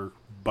here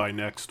by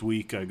next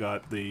week. I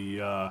got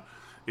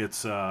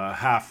it's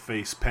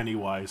half-face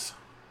Pennywise.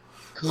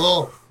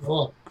 Cool.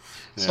 Yeah.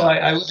 So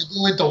I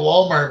go into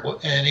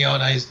Walmart and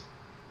I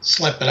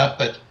slip it up,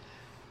 but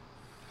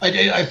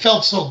I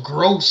felt so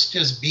gross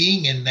just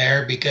being in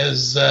there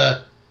because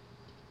it's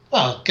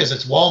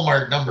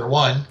Walmart, number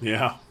one.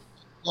 Yeah.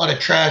 A lot of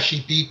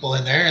trashy people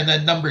in there, and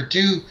then number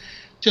two,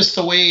 just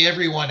the way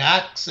everyone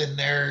acts in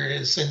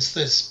there since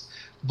this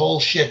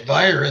bullshit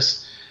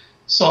virus.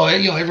 So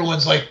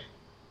everyone's like,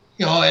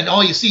 and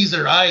all you see is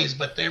their eyes,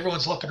 but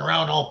everyone's looking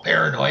around all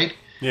paranoid.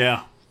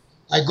 Yeah.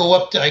 I go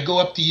up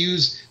to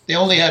use. They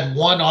only had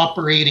one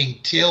operating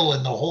till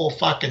in the whole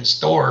fucking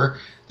store.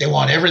 They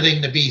want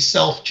everything to be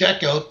self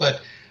checkout,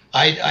 but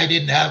I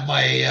didn't have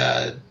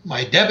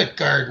my debit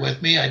card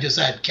with me. I just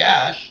had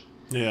cash.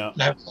 Yeah.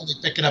 And I was only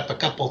picking up a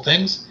couple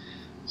things.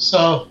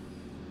 So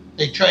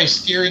they try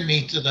steering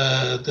me to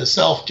the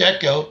self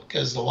checkout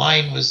because the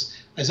line was.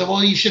 I said,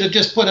 well, you should have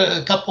just put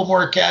a couple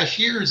more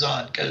cashiers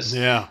on, because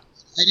Yeah.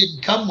 I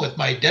didn't come with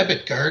my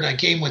debit card. I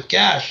came with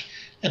cash.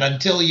 And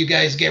until you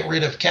guys get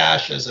rid of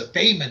cash as a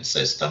payment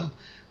system,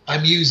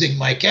 I'm using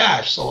my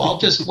cash. So I'll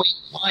just wait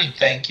in line,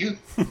 thank you.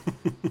 And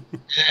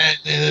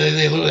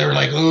they were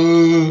like,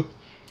 ooh,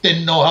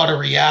 didn't know how to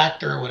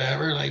react or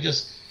whatever. Like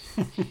just.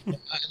 And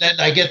then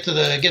I get to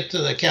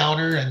the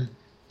counter, and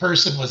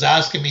person was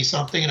asking me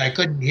something, and I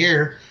couldn't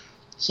hear.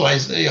 So I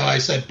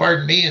said,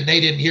 pardon me, and they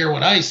didn't hear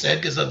what I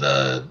said because of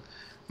the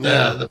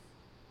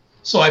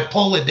so I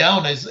pulled it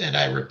down and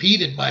I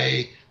repeated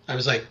I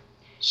was like,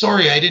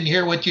 sorry, I didn't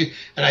hear what you,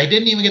 and I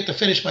didn't even get to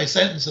finish my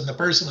sentence, and the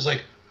person was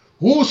like,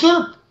 oh,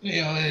 sir,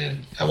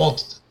 and I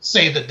won't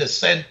say the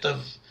descent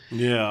of,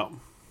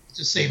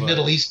 just say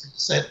Middle Eastern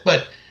descent,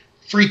 but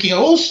freaking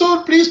out, oh,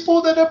 sir, please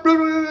pull that up.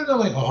 I'm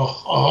like,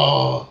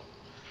 oh.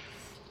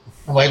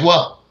 I'm like,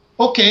 well,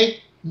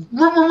 okay.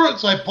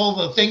 So I pull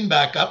the thing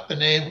back up,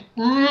 and they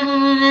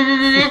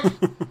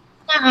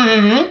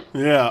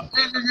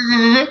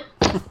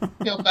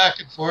back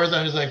and forth.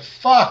 I was like,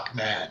 fuck,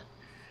 man.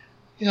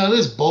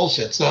 This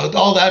bullshit. So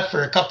all that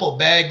for a couple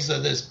bags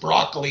of this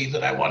broccoli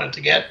that I wanted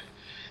to get.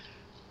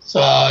 So,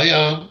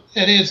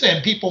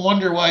 and people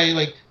wonder why,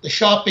 like, the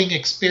shopping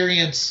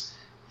experience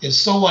is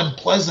so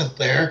unpleasant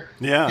there.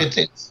 Yeah.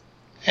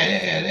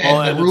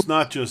 And it's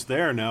not just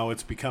there now.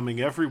 It's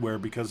becoming everywhere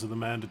because of the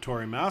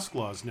mandatory mask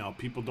laws now.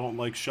 People don't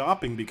like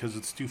shopping because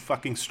it's too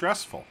fucking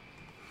stressful.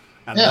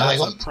 And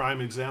that's a prime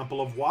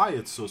example of why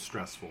it's so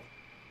stressful.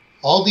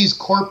 All these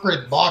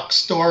corporate box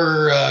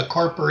store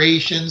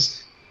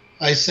corporations,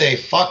 I say,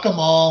 fuck them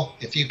all.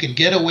 If you can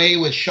get away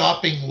with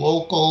shopping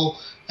local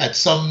at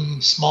some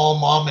small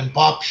mom and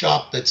pop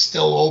shop that's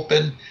still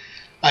open.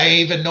 I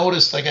even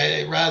noticed,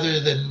 rather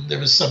than, there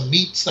was some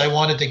meats I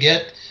wanted to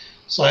get.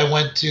 So I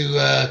went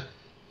to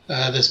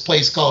this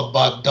place called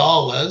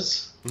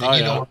Bagdala's. And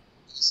I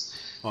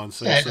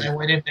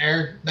went in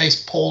there,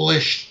 nice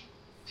Polish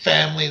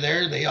family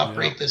there. They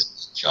operate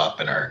this shop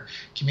in our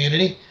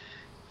community.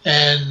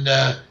 And,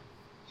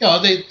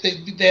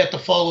 they have to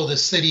follow the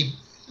city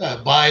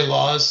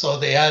bylaws. So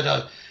they had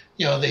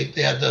they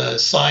had the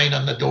sign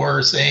on the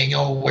door saying,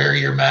 wear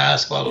your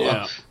mask, blah, blah,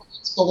 blah.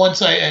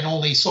 But and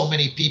only so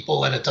many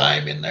people at a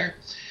time in there.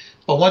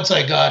 But once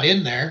I got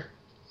in there,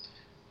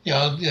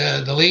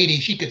 the lady,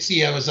 she could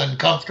see I was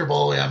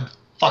uncomfortable. I'm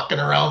fucking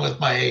around with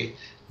my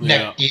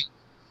neck gate.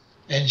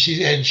 And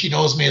she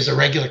knows me as a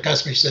regular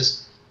customer. She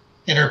says,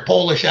 in her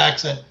Polish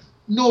accent,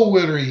 no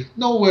worry.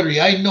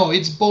 I know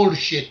it's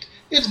bullshit.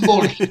 It's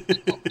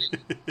bullshit.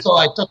 So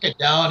I took it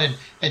down,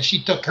 and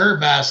she took her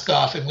mask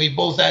off, and we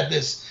both had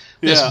this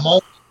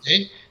moment.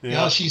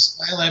 She's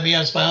smiling at me,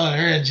 I'm smiling at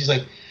her, and she's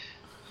like,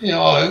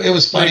 it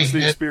was funny. Makes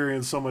the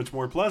experience so much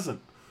more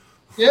pleasant.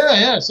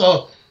 Yeah.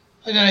 So,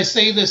 and I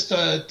say this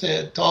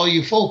to all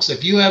you folks: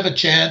 if you have a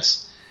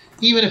chance,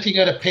 even if you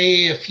got to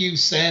pay a few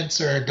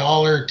cents or $1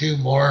 or $2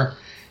 more,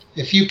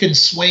 if you can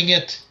swing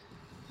it,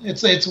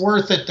 it's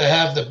worth it to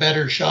have the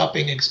better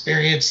shopping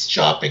experience,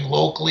 shopping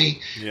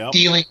locally,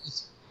 dealing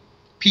with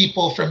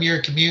people from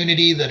your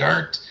community that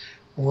aren't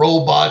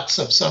robots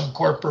of some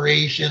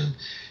corporation,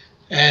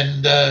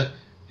 and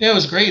Yeah, it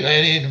was great.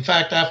 And in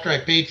fact, after I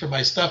paid for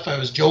my stuff, I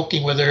was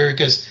joking with her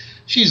because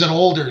she's an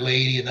older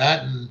lady and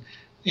that, and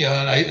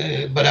and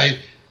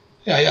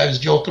I was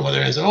joking with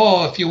her. I said,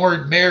 "Oh, if you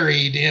weren't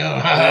married,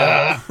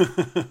 Yeah.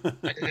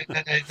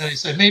 and I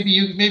said maybe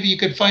you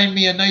could find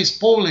me a nice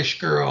Polish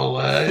girl."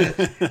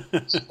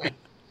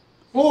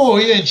 Oh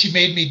yeah, and she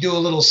made me do a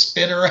little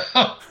spin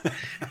around.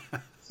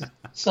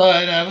 So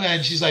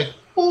and she's like,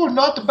 "Oh,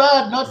 not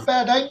bad, not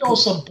bad. I know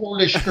some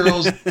Polish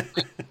girls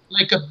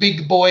like a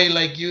big boy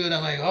like you." And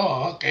I'm like,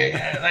 "Oh, okay."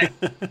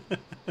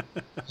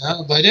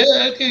 But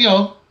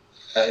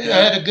I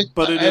Yeah, had a good.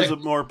 but it I had is a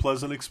more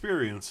pleasant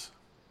experience,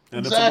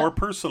 and it's a exact, more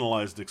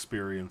personalized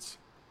experience.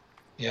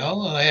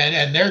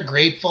 and they're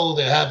grateful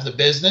to have the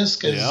business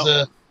because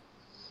Yeah,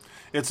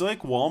 it's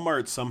like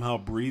Walmart somehow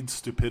breeds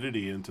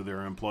stupidity into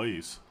their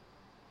employees.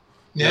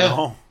 You yeah,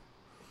 know,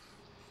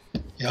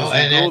 because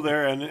you go and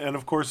there, and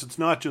of course it's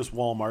not just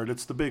Walmart;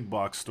 it's the big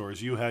box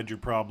stores. You had your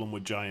problem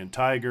with Giant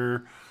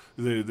Tiger.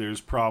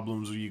 There's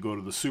problems when you go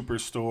to the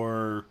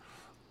superstore.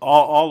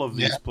 All of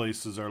yeah, these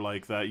places are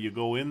like that. You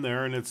go in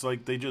there, and it's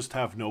like they just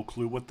have no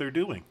clue what they're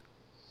doing.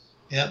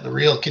 yeah, the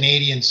real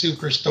Canadian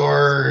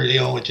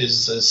Superstore, which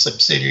is a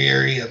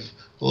subsidiary of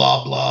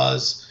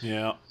Loblaws.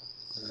 Yeah,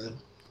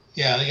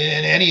 Yeah,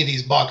 and any of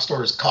these box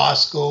stores,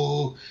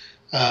 Costco,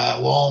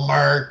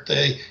 Walmart,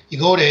 you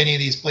go to any of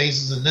these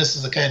places, and this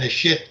is the kind of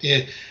shit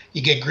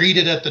you get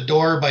greeted at the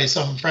door by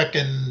some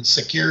frickin'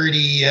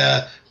 security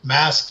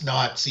mask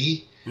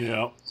Nazi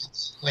yeah,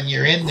 when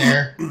you're in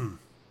there.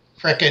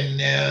 Frickin'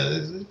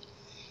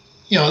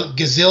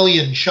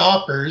 gazillion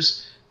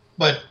shoppers,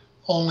 but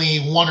only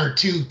one or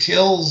two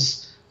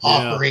tills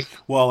yeah. operate.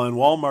 Well, and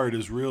Walmart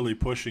is really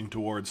pushing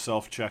towards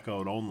self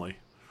checkout only.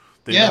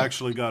 They've Yeah,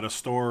 actually got a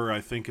store.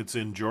 I think it's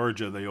in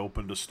Georgia. They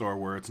opened a store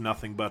where it's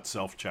nothing but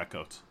self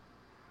checkouts.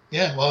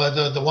 yeah. Well,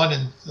 the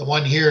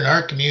one here in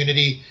our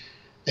community,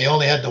 they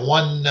only had the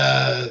one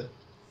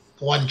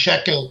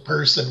checkout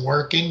person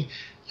working,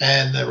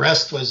 and the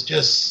rest was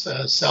just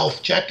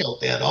self checkout.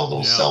 They had all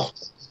those Yeah, self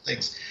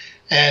things,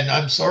 and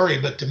I'm sorry,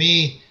 but to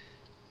me,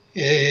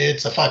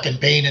 it's a fucking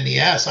pain in the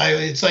ass.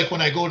 It's like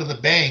when I go to the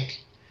bank.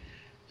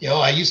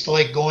 I used to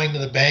like going to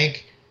the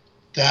bank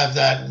to have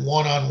that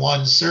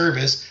one-on-one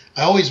service.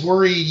 I always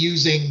worry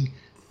using,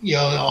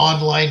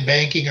 online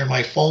banking or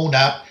my phone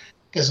app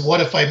because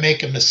what if I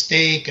make a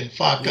mistake and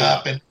fuck yeah,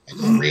 up and I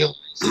don't realize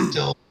it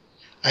until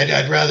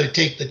I'd rather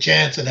take the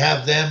chance and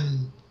have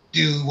them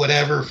do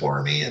whatever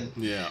for me. And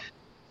yeah.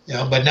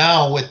 but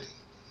now with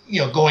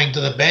going to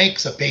the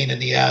bank's a pain in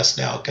the ass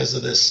now because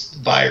of this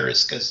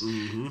virus. Because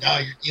Hmm. now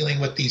you're dealing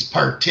with these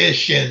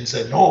partitions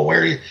and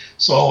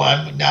so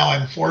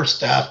I'm forced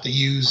to have to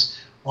use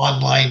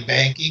online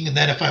banking. And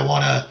then if I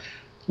want to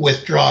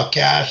withdraw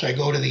cash, I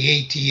go to the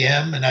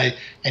ATM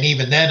and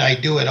even then I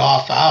do it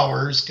off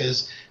hours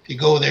because if you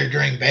go there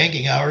during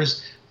banking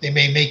hours, they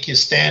may make you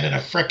stand in a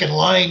frickin'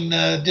 line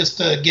just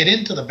to get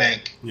into the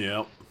bank,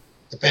 Yeah,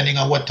 depending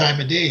on what time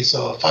of day.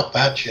 So fuck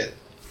that shit.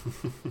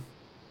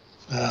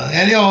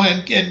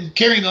 And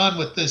carrying on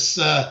with this,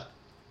 the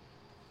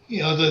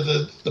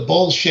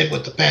bullshit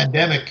with the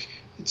pandemic,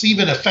 it's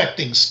even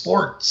affecting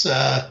sports.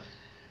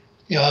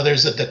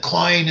 There's a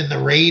decline in the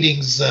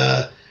ratings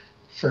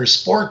for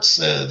sports.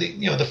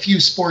 The few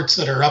sports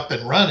that are up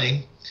and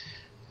running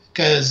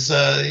because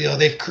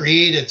they've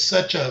created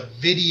such a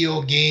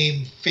video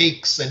game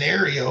fake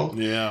scenario.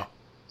 yeah.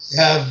 You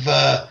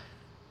have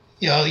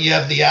you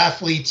have the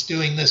athletes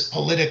doing this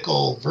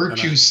political And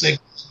virtue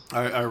signal.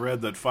 I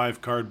read that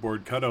 5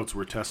 cardboard cutouts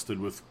were tested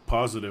with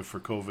positive for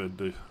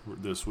COVID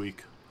this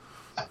week.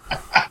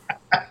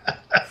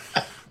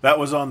 That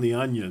was on The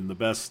Onion, the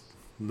best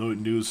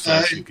news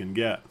source you can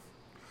get.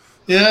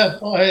 Yeah,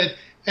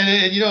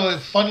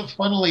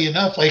 funnily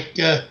enough, like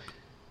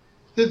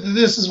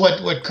this is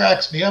what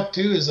cracks me up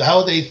too is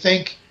how they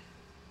think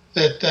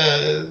that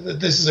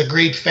this is a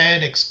great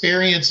fan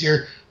experience.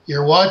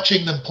 You're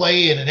watching them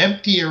play in an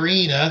empty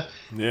arena.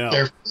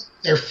 Yeah,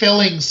 They're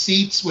filling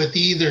seats with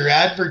either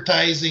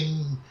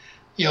advertising,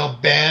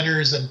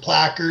 banners and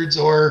placards,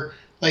 or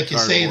like you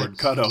say, cardboard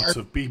cutouts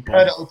of people.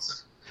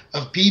 cutouts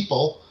of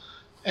people,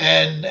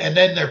 and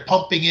then they're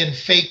pumping in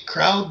fake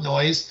crowd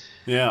noise.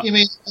 Yeah, You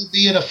may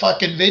be in a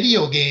fucking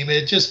video game.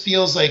 It just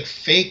feels like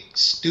fake,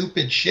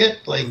 stupid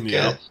shit. Like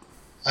yep,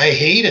 I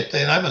hate it.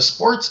 And I'm a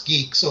sports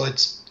geek, so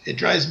it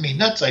drives me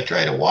nuts. I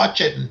try to watch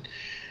it,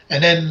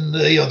 and then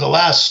the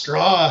last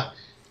straw.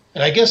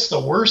 And I guess the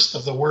worst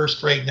of the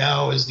worst right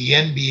now is the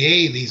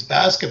NBA. These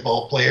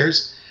basketball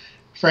players,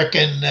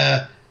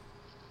 frickin'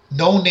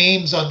 no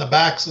names on the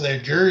backs of their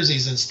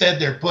jerseys. Instead,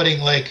 they're putting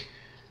like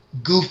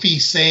goofy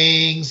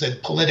sayings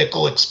and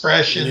political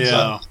expressions yeah,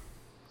 on,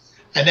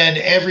 and then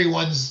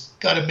everyone's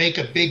got to make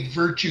a big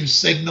virtue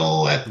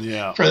signal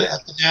yeah, at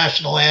the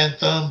national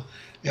anthem.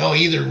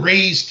 Either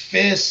raised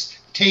fist,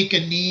 take a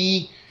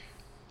knee,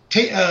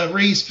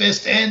 raise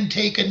fist and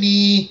take a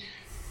knee,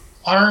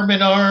 arm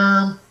in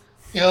arm.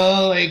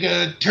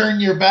 Turn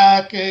your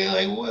back.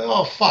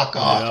 Oh, fuck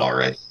off yeah.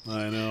 already,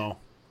 I know.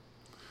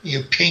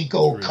 you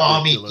pinko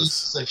commie Ridiculous.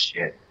 pieces of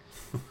shit.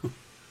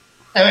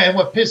 And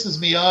what pisses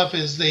me off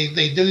is they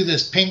do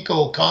this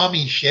pinko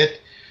commie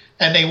shit,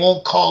 and they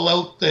won't call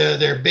out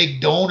their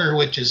big donor,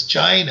 which is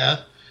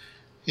China.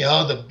 You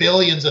know, the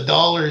billions of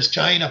dollars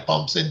China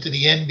pumps into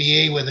the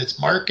NBA with its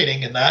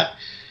marketing and that.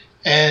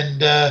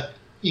 And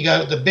you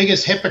got the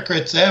biggest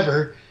hypocrites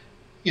ever.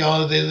 You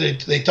know,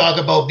 they talk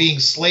about being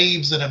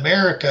slaves in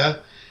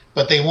America,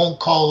 but they won't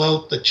call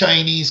out the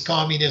Chinese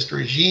communist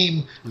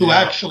regime who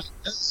actually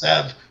does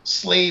have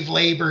slave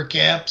labor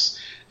camps.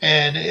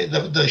 And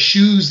the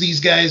shoes these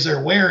guys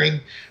are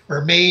wearing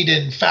are made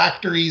in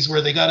factories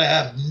where they got to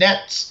have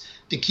nets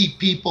to keep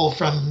people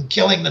from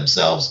killing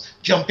themselves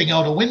jumping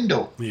out a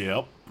window.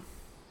 Yep.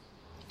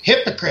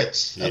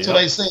 Hypocrites. That's what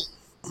I say.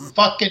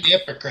 Fucking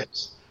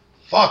hypocrites.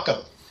 Fuck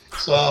them.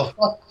 So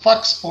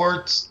fuck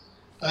sports.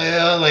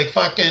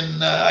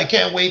 I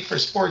can't wait for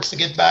sports to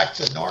get back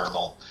to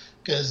normal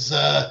because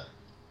I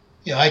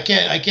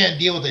can't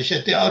deal with this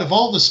shit. Out of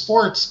all the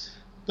sports,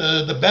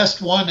 the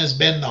best one has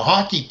been the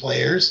hockey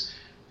players.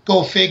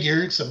 Go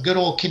figure. Some good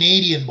old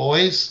Canadian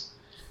boys.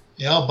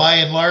 You know, by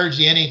and large,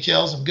 the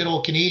NHL, some good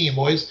old Canadian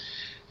boys.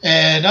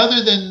 And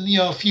other than,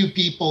 a few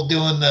people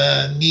doing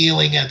the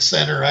kneeling at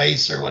center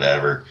ice or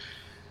whatever,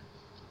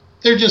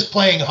 they're just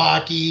playing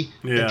hockey.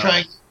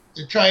 Yeah.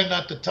 They're trying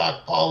not to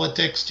talk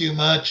politics too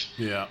much.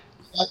 Yeah.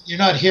 You're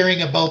not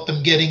hearing about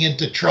them getting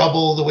into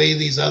trouble the way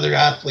these other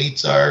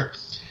athletes are.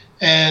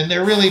 And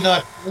they're really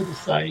not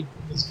politicizing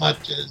as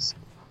much as,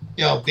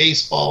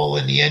 baseball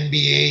and the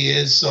NBA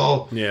is.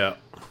 So yeah.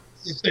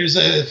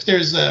 If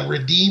there's a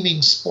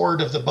redeeming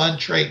sport of the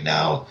bunch right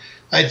now,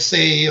 I'd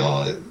say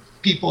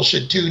people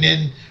should tune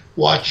in,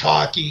 watch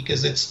hockey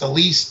because it's the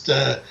least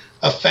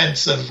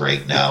offensive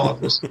right now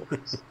of the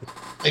sports.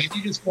 Like if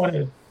you just want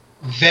to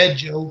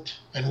veg out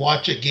and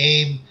watch a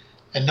game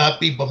and not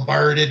be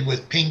bombarded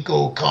with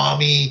pinko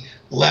commie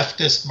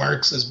leftist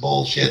Marxist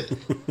bullshit,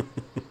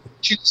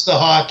 choose the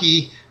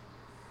hockey.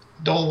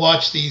 Don't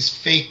watch these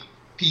fake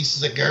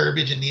pieces of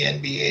garbage in the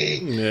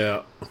NBA.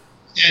 Yeah.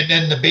 And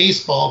then the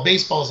baseball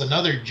is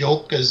another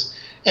joke because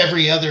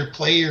every other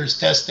player is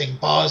testing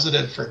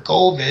positive for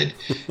COVID.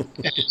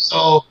 And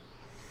so,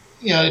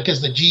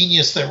 because the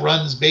genius that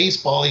runs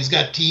baseball, he's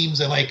got teams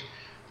in like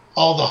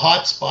all the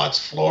hot spots,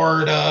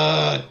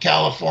 Florida,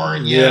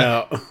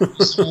 California,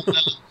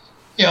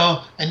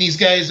 Arizona, and these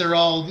guys are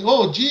all,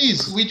 oh,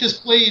 geez, we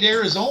just played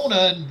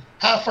Arizona and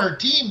half our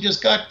team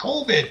just got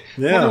COVID.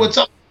 Yeah. Wonder what's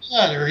up with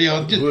that? Or,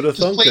 who'd have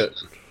thunk it?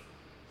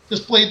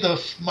 Just played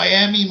the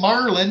Miami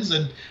Marlins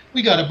and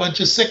we got a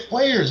bunch of sick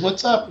players.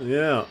 What's up?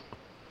 Yeah.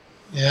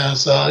 Yeah,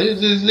 so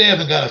they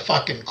haven't got a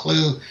fucking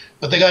clue,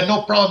 but they got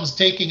no problems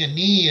taking a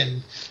knee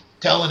and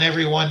telling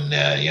everyone,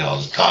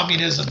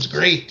 communism's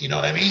great. You know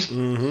what I mean?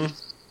 Mm-hmm.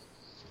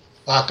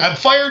 Fuck, I'm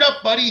fired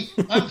up, buddy.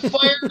 I'm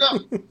fired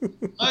up.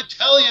 I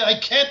tell you,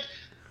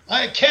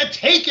 I can't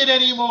take it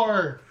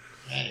anymore.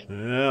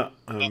 Yeah,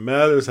 I'm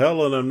mad as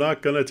hell, and I'm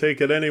not gonna take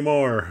it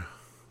anymore.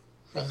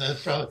 From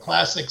the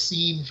classic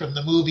scene from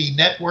the movie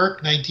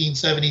Network,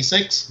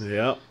 1976.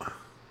 Yeah.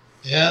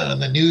 Yeah,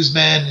 and the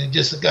newsman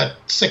just got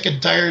sick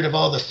and tired of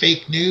all the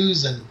fake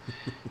news and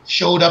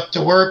showed up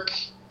to work,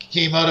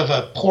 came out of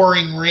a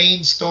pouring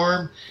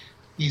rainstorm.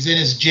 He's in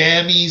his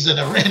jammies and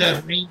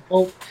a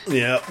raincoat.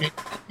 Yeah.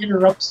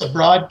 Interrupts the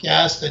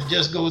broadcast and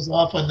just goes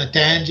off on the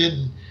tangent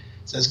and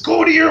says,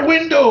 go to your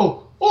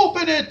window,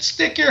 open it,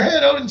 stick your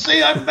head out and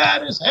say, I'm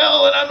mad as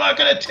hell and I'm not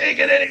going to take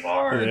it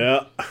anymore.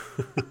 Yeah.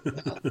 I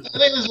think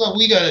this is what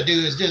we got to do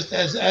is just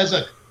as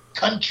a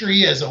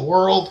country, as a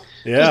world,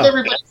 yeah.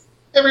 Just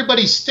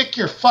everybody stick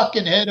your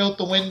fucking head out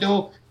the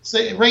window.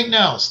 Say right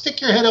now,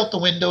 stick your head out the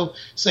window.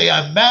 Say,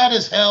 I'm mad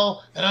as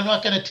hell and I'm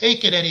not going to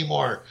take it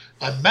anymore.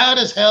 I'm mad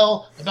as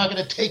hell. I'm not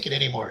going to take it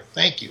anymore.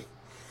 Thank you.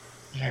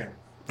 There.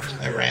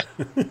 I ran.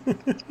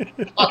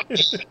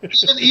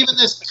 even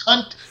this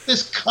cunt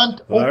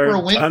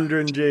Oprah Winfrey.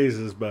 100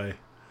 Jesus by.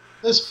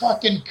 This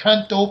fucking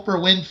cunt Oprah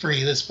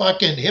Winfrey, this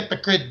fucking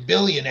hypocrite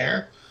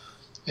billionaire.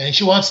 And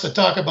she wants to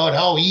talk about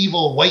how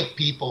evil white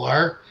people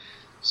are.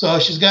 So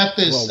she's got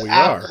this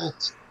apple.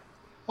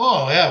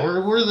 Oh yeah,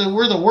 we're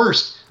the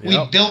worst.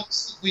 Yep.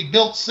 We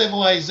built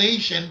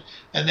civilization,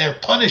 and they're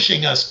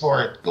punishing us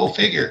for it. Go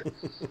figure.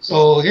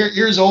 So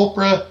here's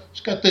Oprah.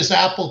 She's got this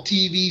Apple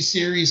TV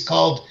series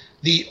called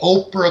The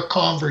Oprah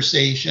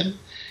Conversation,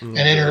 and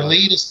in her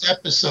latest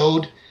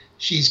episode,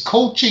 she's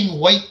coaching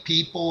white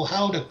people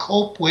how to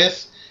cope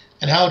with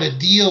and how to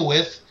deal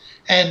with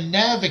and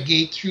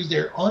navigate through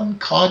their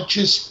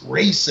unconscious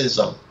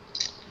racism.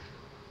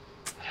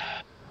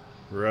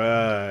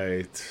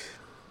 Right.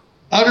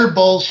 Utter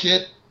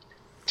bullshit.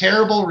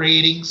 Terrible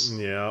ratings.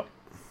 Yeah.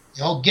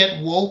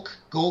 Get woke,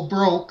 go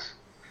broke.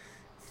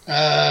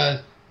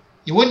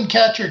 You wouldn't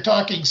catch her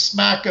talking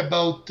smack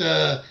about,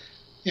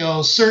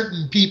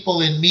 certain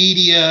people in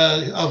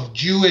media of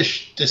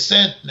Jewish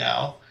descent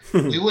now.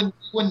 We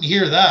wouldn't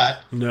hear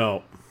that.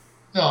 No.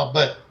 No,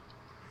 but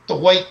the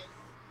white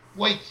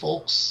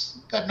folks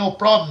got no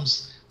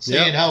problems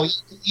saying how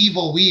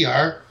evil we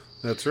are.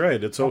 That's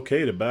right. It's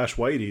okay to bash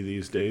whitey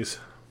these days.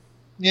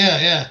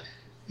 Yeah.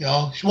 She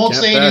won't Can't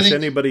say bash anything.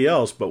 anybody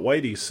else, but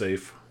Whitey's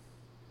safe.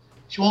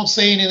 She won't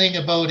say anything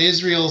about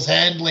Israel's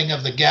handling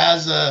of the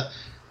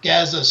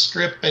Gaza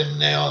Strip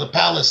and the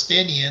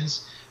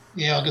Palestinians,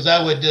 because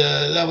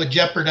that would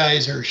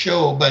jeopardize her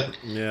show. But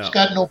Yeah. she's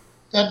got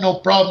no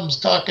problems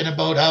talking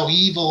about how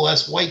evil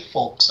us white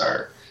folks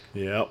are.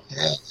 Yep.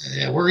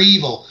 Yeah, we're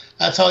evil.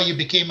 That's how you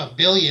became a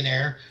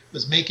billionaire,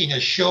 was making a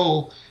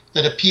show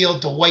that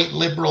appealed to white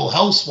liberal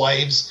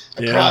housewives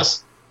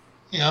across,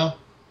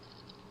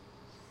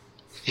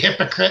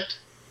 hypocrite.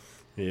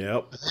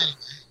 Yep.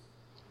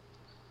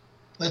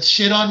 Let's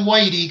shit on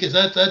Whitey, because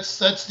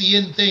that's the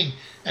in thing.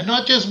 And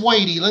not just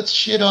Whitey, let's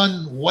shit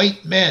on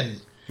white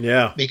men.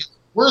 Yeah. Because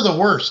we're the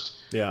worst.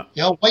 Yeah.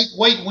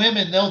 White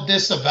women, they'll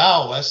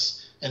disavow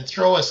us and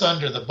throw us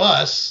under the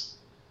bus.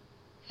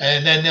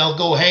 And then they'll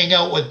go hang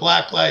out with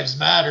Black Lives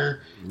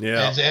Matter.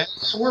 Yeah. And say,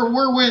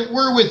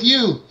 we're with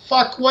you.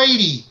 Fuck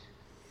Whitey.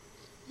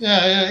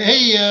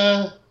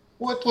 Hey,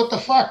 what the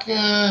fuck?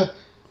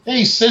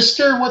 Hey,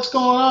 sister, what's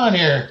going on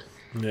here?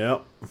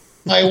 Yep.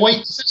 My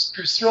white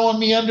sister's throwing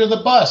me under the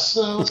bus.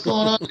 What's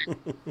going on here?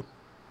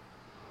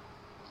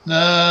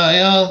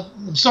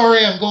 I'm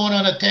sorry, I'm going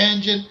on a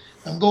tangent.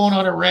 I'm going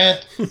on a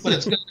rant, but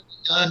it's going to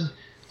be done.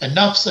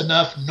 Enough's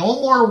enough.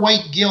 No more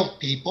white guilt,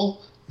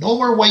 people. No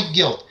more white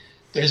guilt.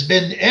 There's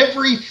been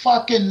every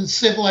fucking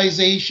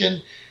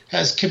civilization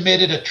has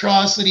committed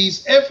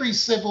atrocities. Every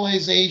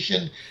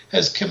civilization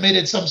has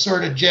committed some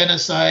sort of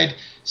genocide.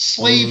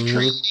 Slave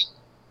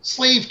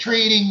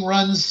trading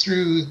runs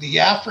through the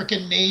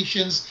African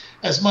nations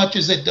as much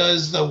as it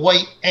does the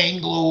white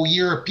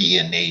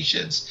Anglo-European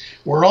nations.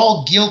 We're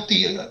all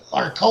guilty.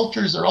 Our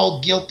cultures are all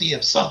guilty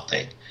of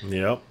something.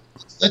 Yep.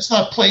 Let's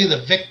not play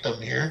the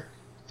victim here.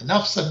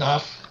 Enough's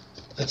enough.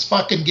 Let's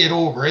fucking get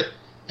over it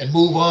and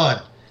move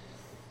on.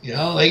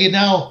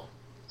 Now,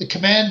 the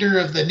commander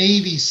of the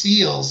Navy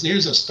SEALs,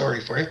 here's a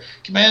story for you.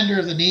 Commander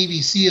of the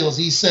Navy SEALs,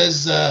 he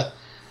says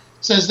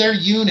their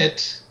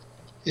unit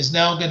is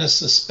now going to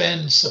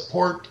suspend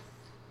support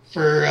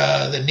for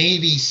the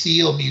Navy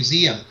SEAL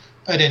Museum.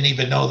 I didn't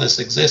even know this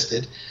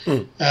existed.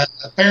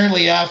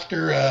 Apparently,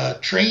 after a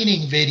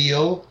training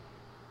video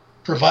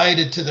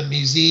provided to the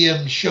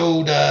museum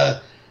showed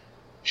a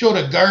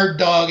guard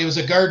dog. It was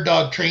a guard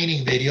dog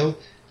training video,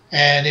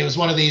 and it was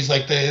one of these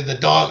like the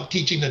dog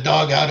teaching the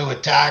dog how to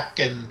attack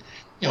and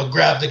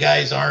grab the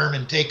guy's arm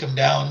and take him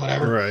down,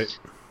 whatever. Right.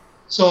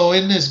 So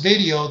in this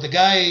video, the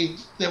guy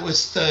that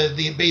was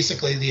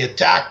basically the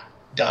attack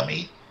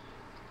dummy,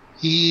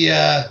 he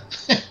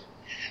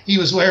he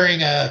was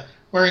wearing a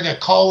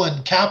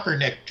Colin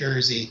Kaepernick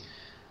jersey,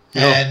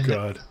 and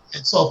God.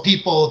 And so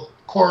people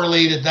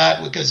correlated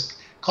that because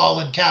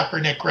Colin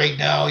Kaepernick right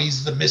now,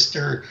 he's the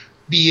Mr.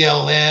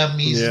 BLM.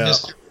 He's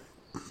Mr.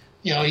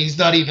 He's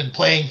not even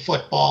playing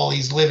football.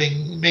 He's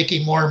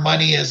making more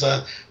money as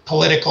a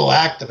political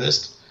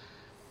activist.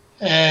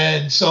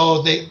 And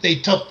so they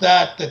took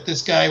that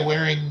this guy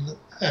wearing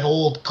an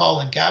old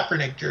Colin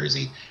Kaepernick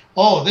jersey,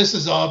 this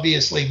is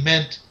obviously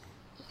meant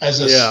as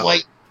a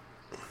slight.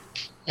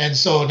 And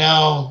so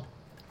now,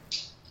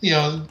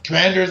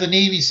 commander of the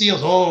Navy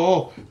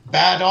SEALs,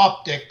 bad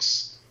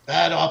optics.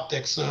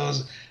 So,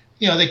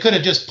 they could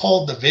have just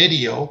pulled the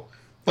video,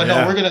 but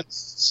no, we're going to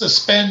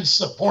suspend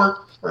support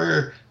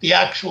for the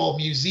actual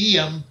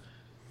museum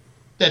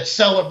that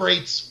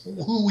celebrates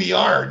who we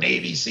are,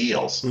 Navy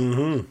SEAls.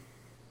 Mm-hmm.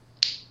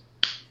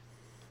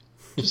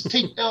 Just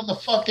take down the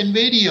fucking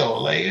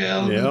video.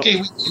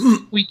 Okay,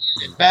 we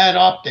get it, bad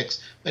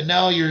optics, but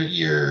now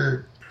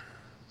you're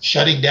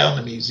shutting down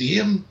the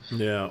museum.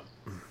 Yeah.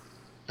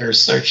 Or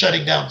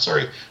shutting down,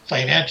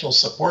 financial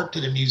support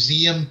to the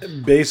museum.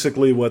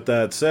 Basically what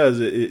that says,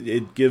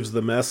 it gives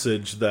the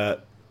message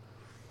that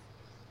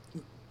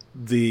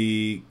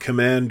the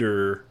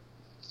commander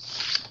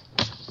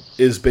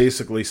is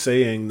basically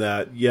saying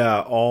that,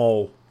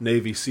 all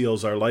Navy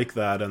SEALs are like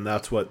that, and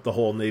that's what the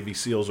whole Navy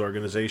SEALs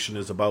organization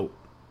is about.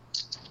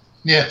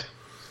 Yeah.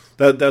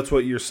 That's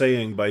what you're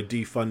saying by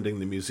defunding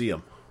the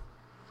museum.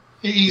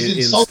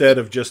 Instead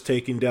of just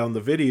taking down the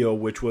video,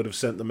 which would have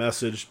sent the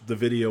message the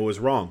video is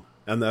wrong,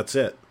 and that's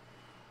it.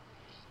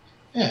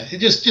 Yeah,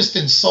 just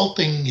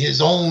insulting his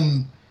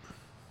own,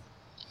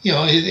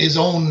 his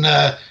own,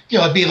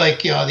 it'd be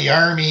like, the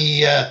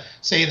Army,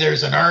 say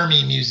there's an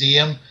Army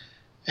museum,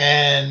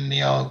 and,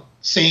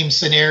 same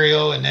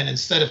scenario, and then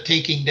instead of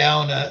taking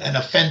down an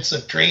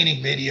offensive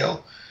training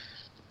video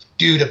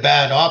due to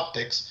bad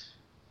optics,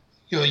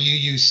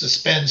 you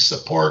suspend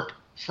support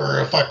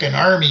for a fucking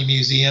Army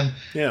museum.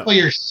 Yeah. Well,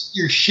 you're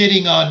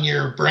shitting on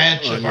your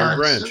branch of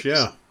armed service.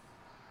 Yeah.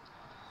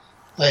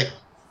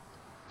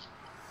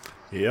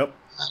 Yep.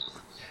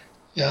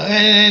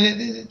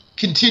 And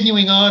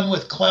continuing on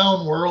with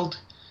Clown World,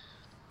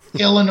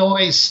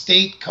 Illinois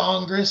State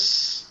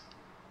Congress.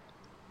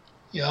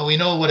 We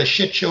know what a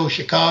shit show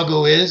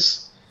Chicago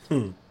is.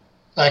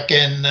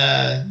 Fucking,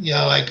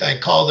 I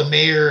call the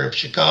mayor of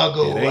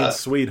Chicago. It ain't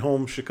Sweet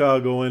Home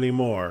Chicago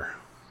anymore.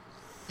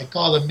 I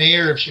call the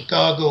mayor of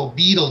Chicago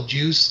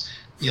Beetlejuice.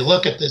 You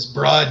look at this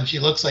broad, and she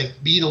looks like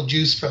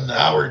Beetlejuice from the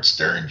Howard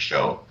Stern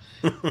show.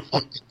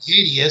 Fucking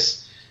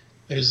hideous.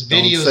 There's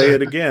Don't videos. say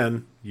it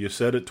again. You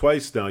said it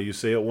twice now. You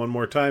say it one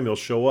more time, you'll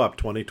show up.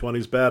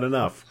 2020's bad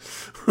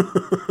enough.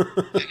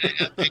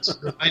 Thanks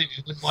for reminding me.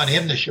 I wouldn't want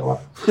him to show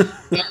up.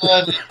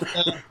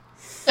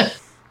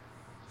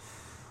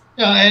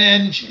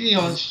 And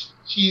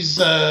she's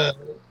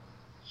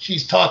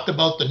talked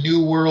about the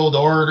new world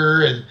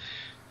order and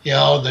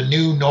the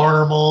new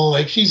normal.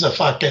 Like, she's a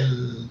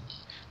fucking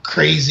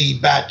crazy,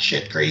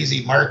 batshit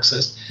crazy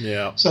Marxist.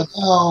 Yeah. So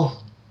now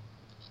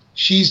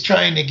she's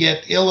trying to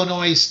get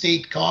Illinois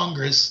State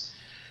Congress.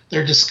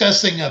 They're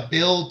discussing a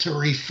bill to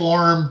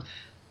reform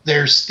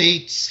their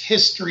state's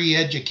history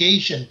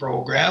education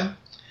program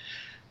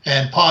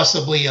and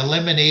possibly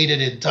eliminate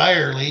it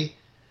entirely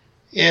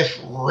if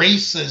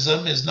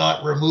racism is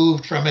not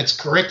removed from its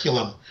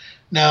curriculum.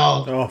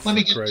 Now, for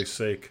Christ's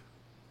sake.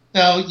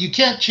 Now, you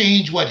can't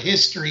change what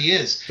history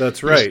is.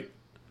 That's right.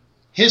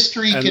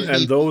 History can be...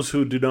 And those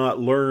who do not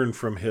learn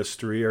from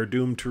history are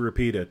doomed to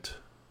repeat it.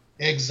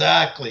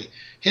 Exactly.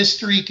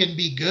 History can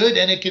be good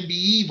and it can be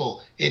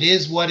evil. It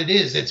is what it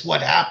is. It's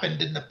what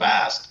happened in the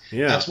past.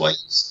 Yeah. That's why you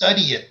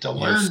study it, to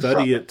learn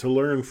from it. To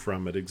learn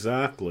from it,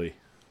 exactly.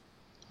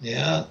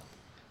 Yeah.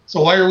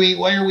 So why are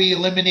we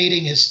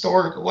eliminating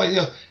historical?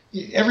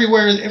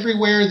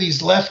 Everywhere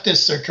these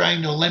leftists are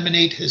trying to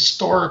eliminate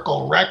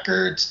historical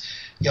records.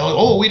 We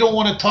don't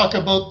want to talk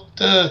about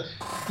the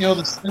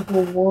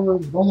Civil War.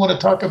 We don't want to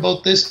talk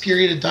about this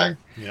period of time.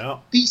 Yeah.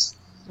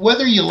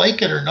 Whether you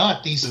like it or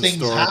not, these things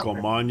happen. Historical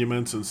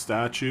monuments and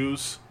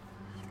statues.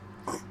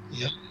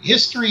 Yeah.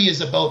 History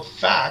is about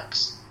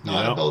facts,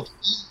 not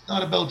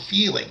about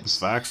feelings.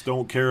 Facts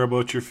don't care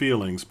about your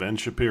feelings, Ben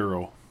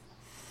Shapiro.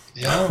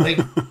 We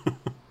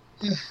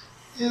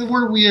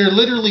are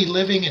literally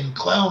living in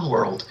clown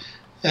world.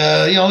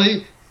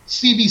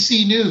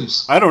 CBC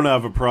News. I don't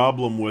have a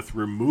problem with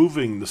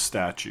removing the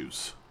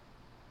statues.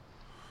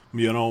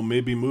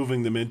 Maybe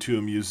moving them into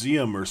a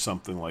museum or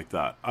something like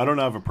that. I don't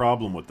have a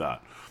problem with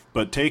that.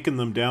 But taking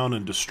them down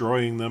and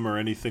destroying them or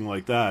anything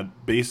like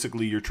that,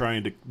 basically you're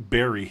trying to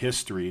bury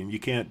history, and you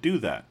can't do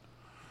that.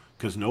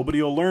 Because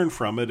nobody will learn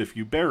from it if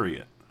you bury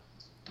it.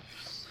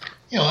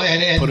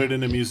 And put it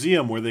in a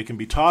museum where they can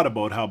be taught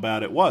about how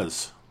bad it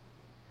was.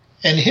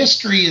 And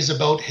history is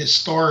about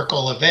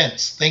historical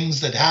events, things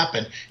that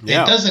happen.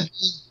 Yeah. It doesn't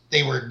mean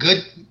they were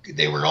good.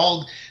 They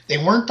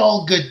weren't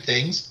all good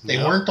things. They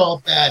weren't all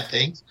bad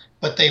things,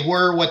 but they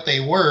were what they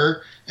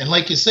were. And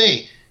like you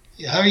say,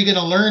 how are you going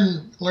to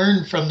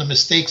learn from the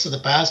mistakes of the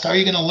past? How are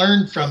you going to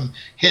learn from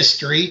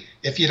history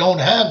if you don't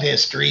have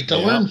history to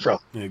learn from?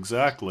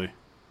 Exactly.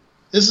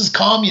 This is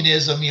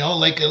communism,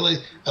 like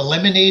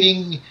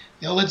eliminating,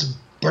 let's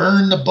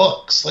burn the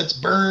books. Let's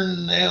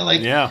burn,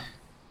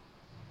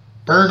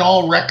 burn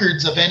all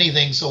records of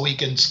anything so we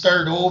can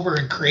start over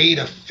and create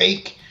a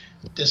fake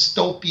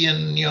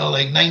dystopian,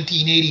 like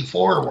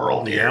 1984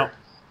 world here.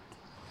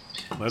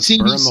 Let's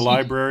burn the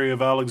Library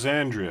of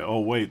Alexandria. Oh,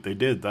 wait, they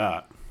did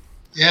that.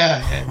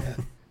 Yeah.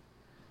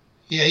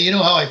 You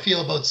know how I feel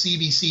about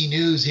CBC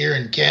News here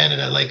in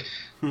Canada. Like,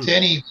 to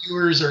any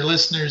viewers or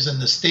listeners in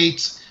the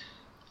States,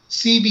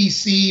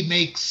 CBC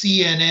makes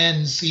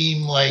CNN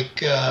seem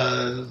like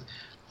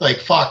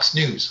Fox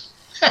News.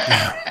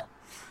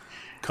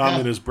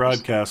 Communist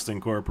Broadcasting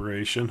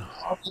Corporation.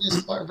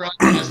 Communist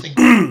Broadcasting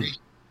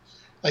Corporation.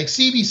 Like,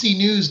 CBC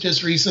News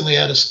just recently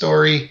had a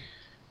story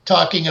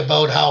talking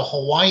about how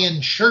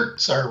Hawaiian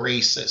shirts are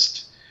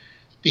racist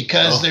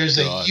because there's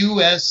a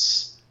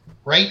U.S.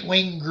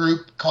 right-wing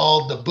group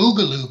called the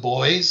Boogaloo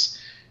Boys,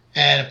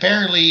 and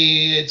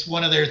apparently it's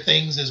one of their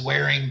things is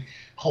wearing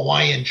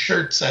Hawaiian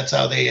shirts. That's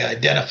how they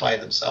identify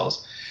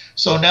themselves.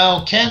 So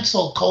now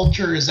cancel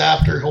culture is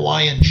after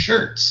Hawaiian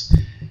shirts.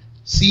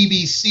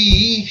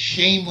 CBC,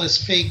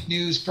 shameless fake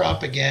news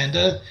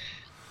propaganda,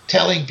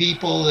 telling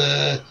people,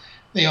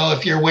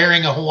 if you're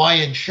wearing a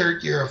Hawaiian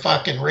shirt, you're a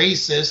fucking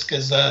racist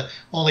because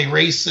only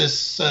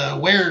racists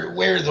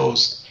wear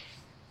those.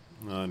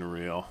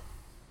 Unreal.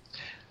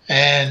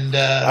 And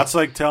that's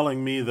like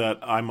telling me that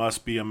I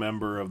must be a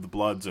member of the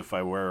Bloods if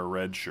I wear a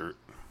red shirt.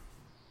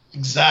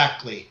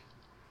 Exactly.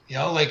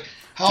 Like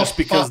how just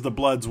because the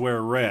Bloods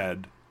wear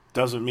red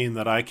doesn't mean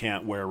that I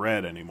can't wear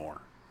red anymore.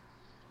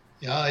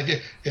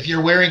 If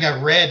you're wearing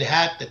a red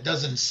hat that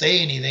doesn't say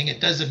anything, it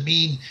doesn't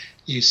mean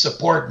you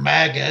support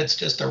MAGA. It's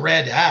just a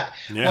red hat.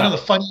 Yeah. One of the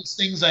funniest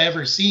things I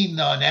ever seen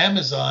on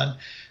Amazon,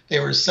 they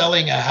were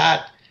selling a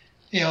hat.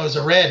 It was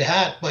a red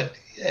hat, but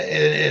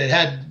it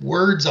had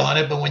words on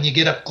it. But when you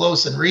get up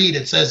close and read,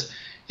 it says,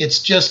 "It's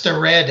just a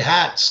red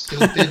hat,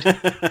 stupid."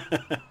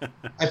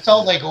 I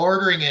felt like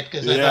ordering it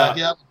because I thought,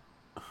 that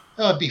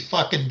would be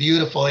fucking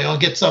beautiful.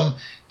 Get some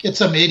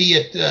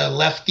idiot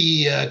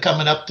lefty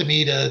coming up to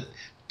me to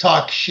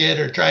talk shit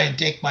or try and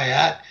take my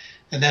hat,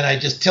 and then I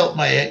just tilt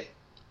my head,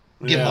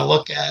 give him a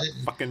look at it.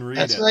 Fucking read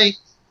That's it. right,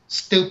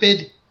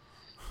 stupid.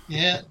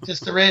 Yeah,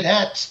 just a red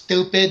hat,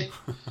 stupid.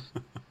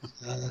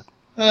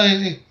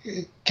 Did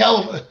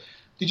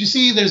you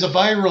see there's a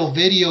viral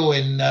video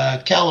in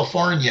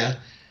California,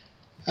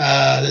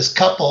 this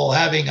couple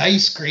having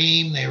ice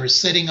cream. They were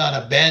sitting on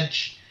a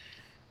bench,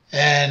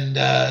 and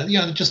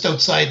just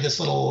outside this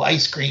little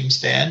ice cream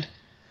stand.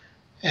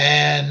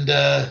 And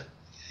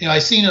I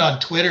seen it on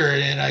Twitter,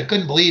 and I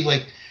couldn't believe,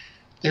 like,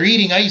 they're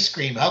eating ice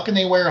cream. How can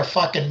they wear a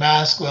fucking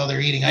mask while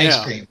they're eating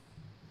ice cream?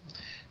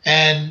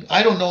 And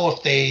I don't know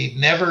if they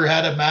never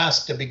had a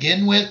mask to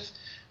begin with,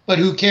 but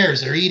who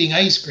cares? They're eating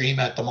ice cream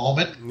at the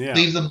moment. Yeah.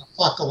 Leave them the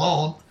fuck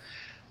alone.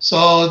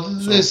 So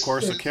of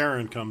course a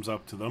Karen comes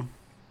up to them.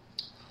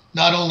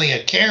 Not only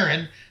a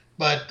Karen,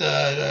 but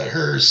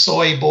her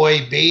soy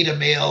boy beta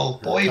male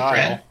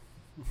boyfriend.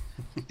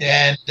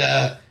 And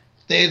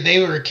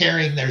they were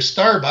carrying their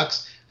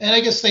Starbucks, and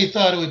I guess they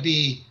thought it would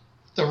be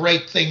the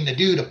right thing to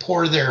do to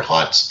pour their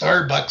hot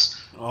Starbucks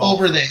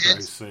over the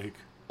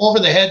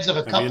heads of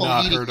a couple.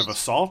 Have you not heard of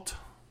assault?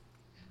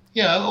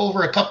 Yeah,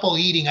 over a couple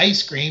eating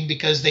ice cream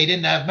because they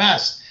didn't have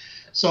masks.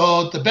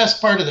 So the best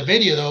part of the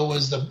video, though,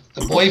 was the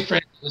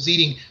boyfriend was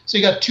eating. So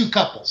you got two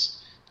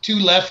couples, two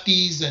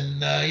lefties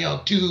and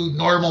two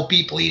normal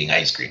people eating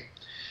ice cream.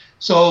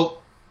 So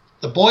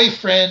the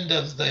boyfriend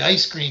of the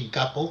ice cream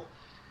couple,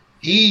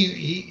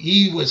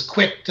 he was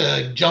quick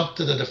to jump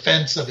to the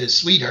defense of his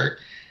sweetheart,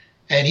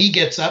 and he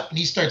gets up and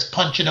he starts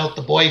punching out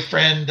the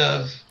boyfriend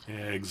of.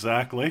 Yeah,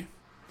 exactly.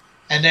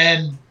 And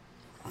then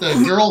the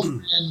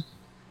girlfriend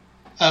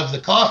of the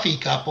coffee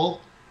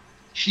couple,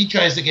 she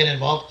tries to get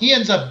involved. He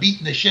ends up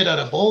beating the shit out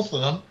of both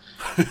of them.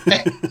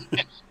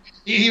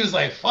 He was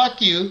like,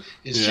 fuck you.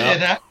 His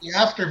shit in the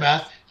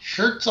aftermath,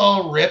 shirt's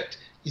all ripped.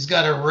 He's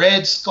got a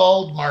red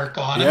scald mark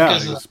on him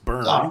because of the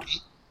burned.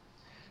 coffee.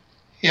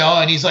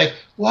 And he's like,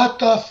 what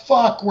the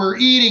fuck? We're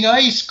eating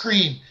ice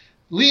cream.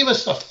 Leave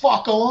us the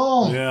fuck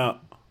alone. Yeah.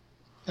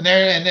 And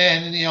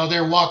then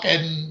they're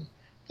walking.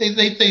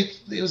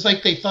 It was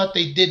like they thought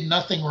they did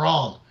nothing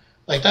wrong.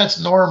 Like, that's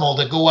normal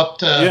to go up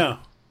to.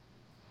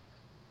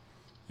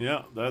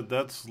 Yeah,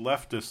 that's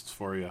leftists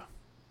for you.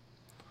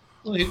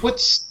 Like,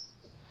 what's,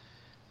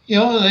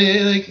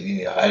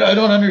 I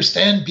don't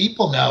understand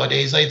people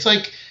nowadays. It's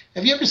like,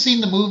 have you ever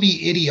seen the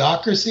movie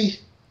Idiocracy?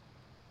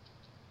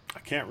 I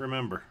can't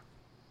remember.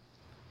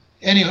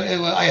 Anyway,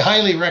 I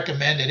highly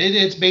recommend it.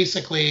 It's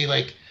basically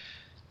like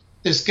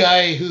this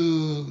guy who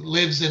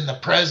lives in the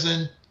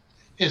present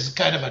is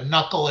kind of a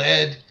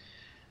knucklehead,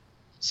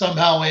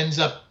 somehow ends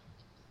up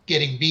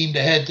getting beamed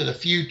ahead to the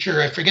future.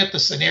 I forget the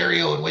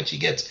scenario in which he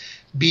gets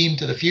beamed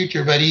to the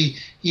future, but he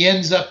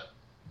ends up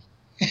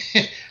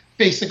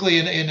basically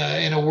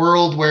in a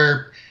world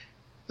where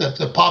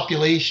the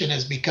population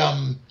has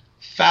become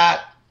fat,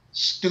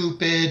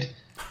 stupid,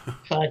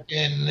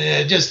 fucking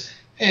just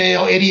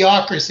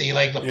idiocracy,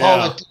 like the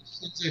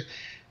politicians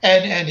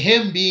and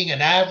him being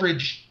an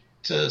average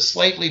to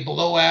slightly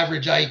below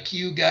average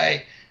IQ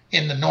guy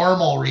in the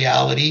normal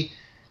reality.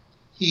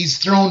 He's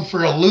thrown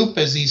for a loop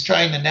as he's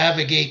trying to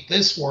navigate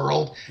this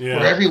world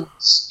where everyone's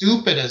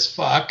stupid as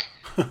fuck.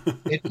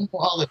 They don't know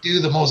how to do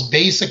the most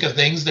basic of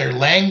things. Their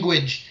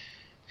language,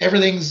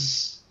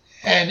 everything's,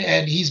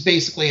 and he's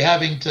basically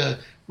having to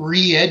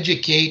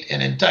re-educate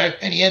and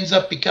he ends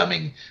up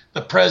becoming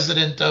the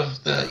president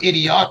of the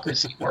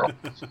Idiocracy world.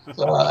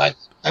 So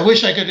I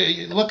wish I could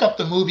look up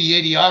the movie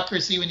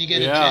Idiocracy when you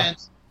get a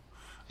chance.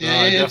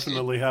 I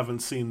definitely haven't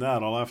seen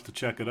that. I'll have to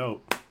check it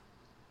out.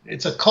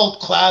 It's a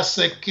cult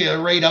classic,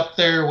 right up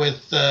there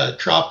with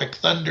Tropic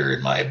Thunder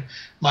in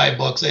my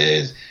books. It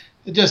is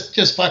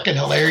just fucking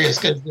hilarious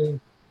because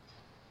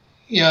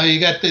you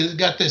got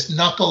this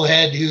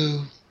knucklehead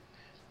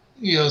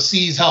who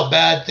sees how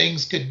bad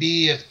things could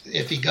be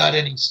if he got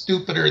any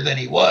stupider than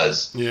he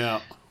was. Yeah,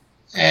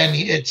 and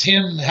it's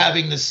him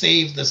having to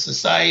save the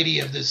society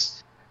of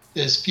this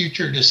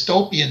future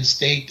dystopian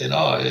state, and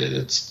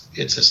it's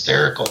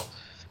hysterical.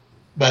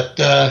 But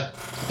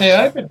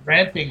I've been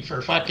ranting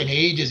for fucking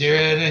ages here,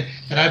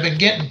 and I've been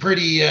getting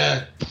pretty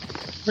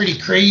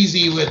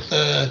crazy with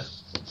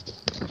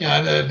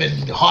I've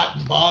been hot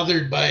and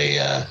bothered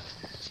by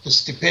the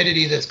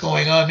stupidity that's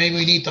going on. Maybe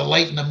we need to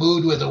lighten the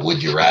mood with a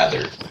would you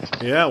rather.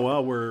 Yeah,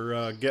 well,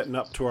 we're getting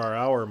up to our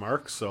hour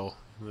mark, so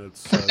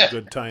it's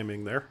good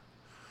timing there.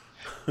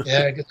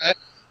 Yeah,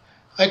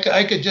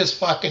 I could just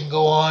fucking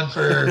go on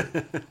for.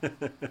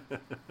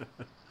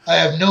 I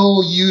have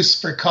no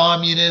use for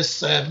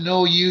communists. I have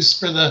no use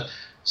for the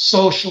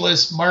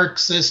socialist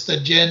Marxist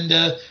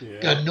agenda.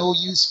 Yeah. Got no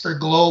use for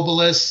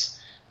globalists.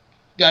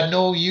 Got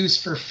no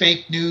use for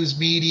fake news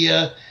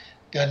media.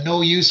 Got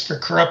no use for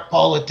corrupt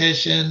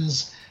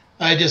politicians.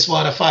 I just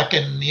want to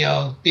fucking,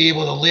 be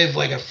able to live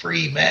like a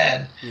free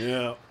man.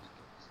 Yeah.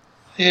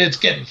 It's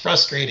getting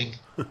frustrating.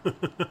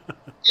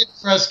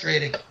 It's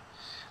frustrating.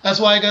 That's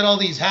why I got all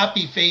these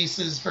happy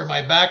faces for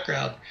my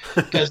background,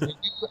 because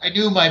I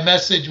knew my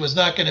message was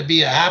not going to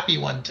be a happy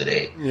one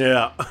today.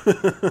 Yeah.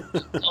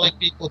 Telling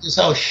people just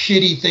how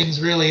shitty things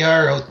really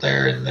are out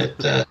there, and that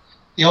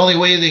the only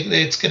way that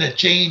it's going to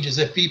change is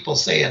if people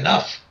say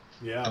enough.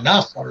 Yeah.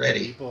 Enough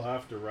already. People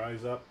have to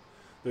rise up.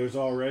 There's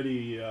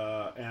already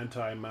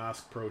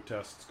anti-mask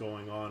protests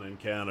going on in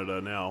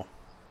Canada now.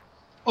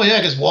 Oh, yeah,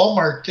 because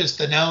Walmart just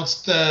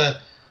announced...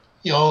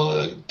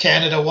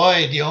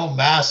 Canada-wide,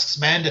 masks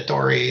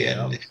mandatory,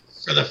 and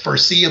for the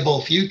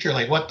foreseeable future.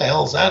 Like, what the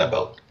hell's that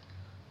about?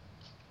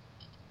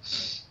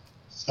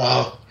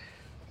 So,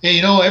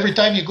 yeah, every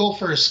time you go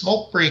for a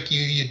smoke break,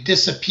 you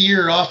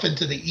disappear off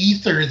into the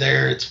ether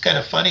there. It's kind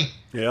of funny.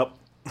 Yep.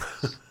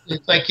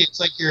 It's like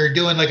you're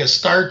doing like a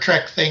Star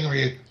Trek thing where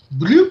you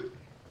bloop,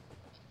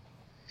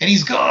 and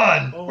he's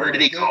gone. Oh, where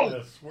did he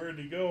go? Where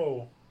did he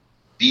go?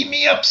 Beat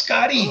me up,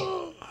 Scotty.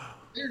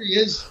 There he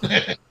is.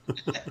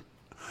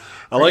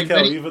 I like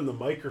how even the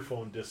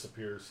microphone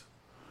disappears.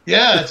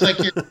 Yeah, it's like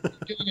you're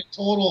doing a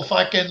total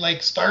fucking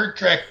like Star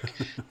Trek.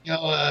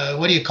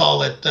 What do you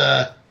call it?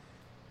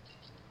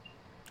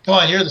 Come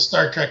on, you're the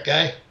Star Trek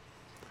guy.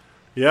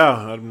 Yeah,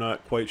 I'm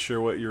not quite sure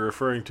what you're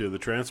referring to. The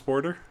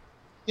transporter?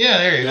 Yeah,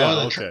 there you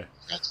go. Okay.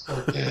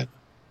 Transport, yeah.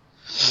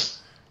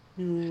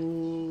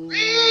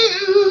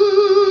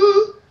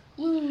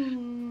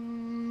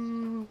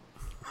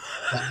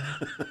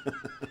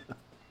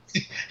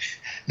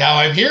 Now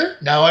I'm here.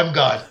 Now I'm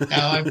gone.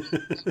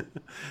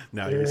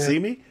 Now you see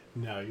me.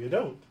 Now you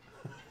don't.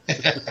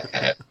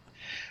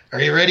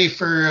 Are you ready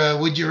for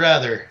Would You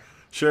Rather?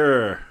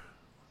 Sure.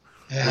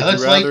 Would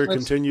you rather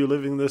continue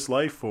living this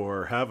life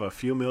or have a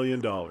few $1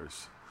 million?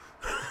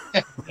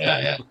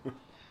 Yeah.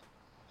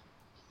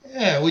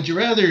 Would you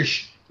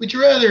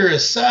rather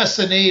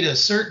assassinate a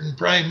certain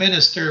prime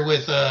minister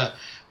with a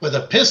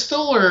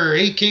pistol or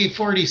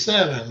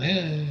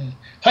AK-47?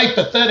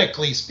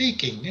 Hypothetically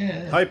speaking.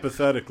 Yeah.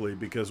 Hypothetically,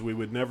 because we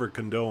would never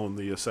condone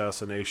the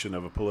assassination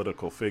of a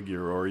political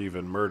figure or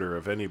even murder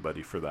of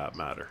anybody for that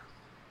matter.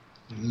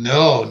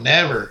 No,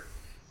 never.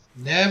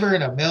 Never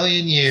in a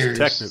million years.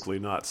 It's technically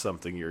not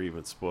something you're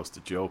even supposed to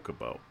joke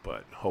about,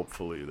 but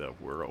hopefully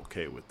that we're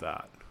okay with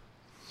that.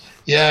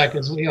 Yeah,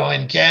 because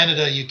in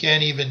Canada you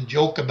can't even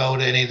joke about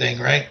anything,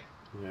 right?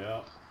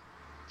 Yeah.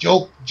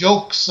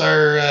 Jokes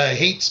are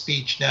hate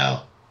speech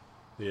now.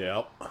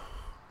 Yep.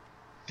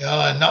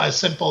 Not a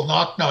simple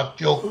knock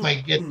joke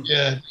might get you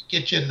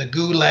in the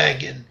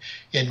gulag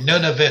in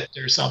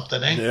Nunavut or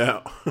something, eh?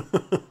 Yeah.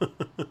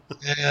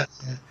 Yeah.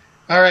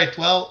 All right.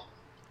 Well,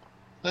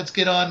 let's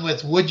get on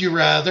with Would You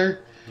Rather.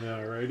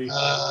 Alrighty.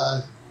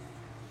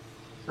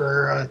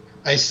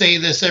 I say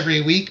this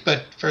every week,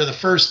 but for the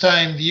first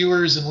time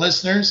viewers and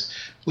listeners,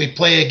 we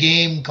play a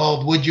game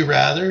called Would You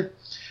Rather.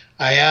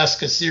 I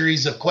ask a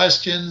series of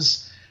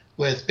questions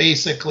with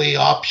basically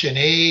option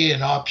A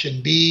and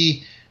option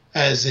B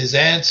as his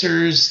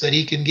answers that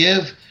he can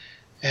give.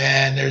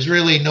 And there's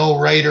really no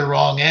right or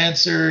wrong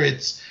answer.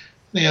 It's,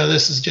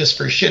 this is just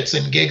for shits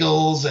and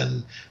giggles,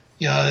 and,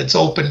 it's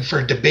open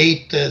for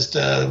debate as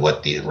to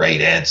what the right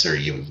answer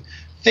you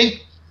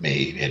think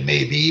it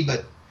may be.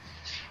 But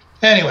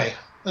anyway,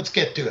 let's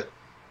get to it.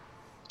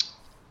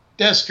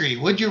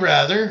 Destry, would you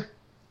rather,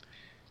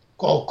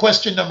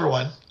 question number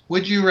 1,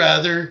 would you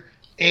rather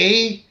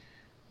A,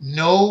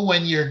 know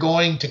when you're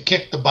going to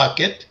kick the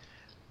bucket,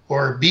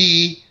 or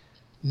B,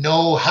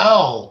 know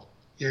how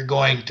you're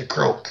going to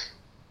croak?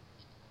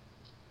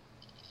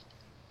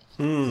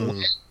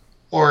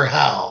 Or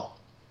how?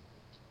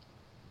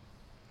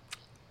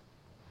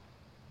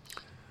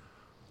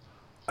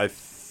 I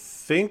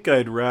think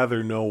I'd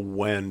rather know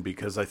when,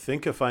 because I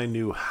think if I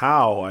knew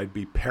how, I'd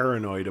be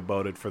paranoid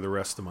about it for the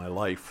rest of my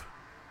life.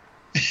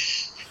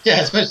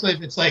 Yeah, especially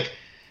if it's like,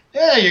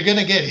 you're going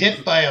to get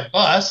hit by a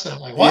bus. I'm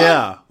like, what?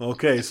 Yeah.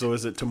 Okay. So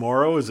is it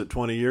tomorrow? Is it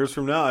 20 years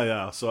from now?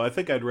 Yeah. So I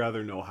think I'd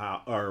rather know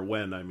how or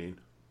when. I mean.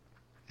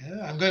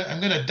 Yeah, I'm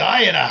gonna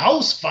die in a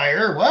house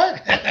fire.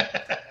 What?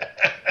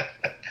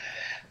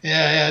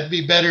 Yeah, it'd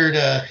be better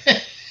to.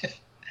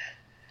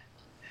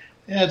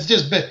 Yeah, it's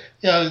just,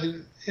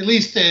 at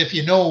least if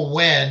you know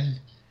when.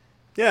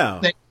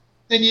 Yeah.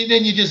 Then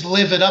you just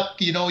live it up.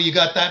 You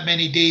got that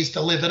many days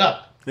to live it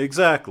up.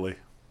 Exactly.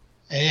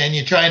 And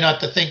you try not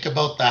to think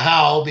about the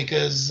how,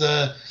 because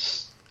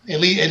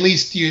at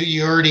least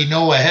you already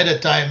know ahead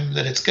of time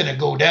that it's going to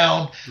go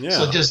down. Yeah.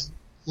 So just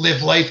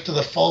live life to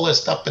the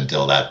fullest up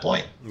until that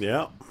point.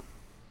 Yeah.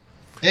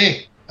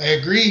 Hey, I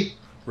agree.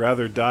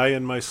 Rather die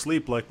in my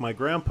sleep like my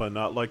grandpa,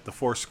 not like the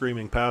 4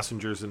 screaming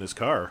passengers in his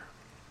car.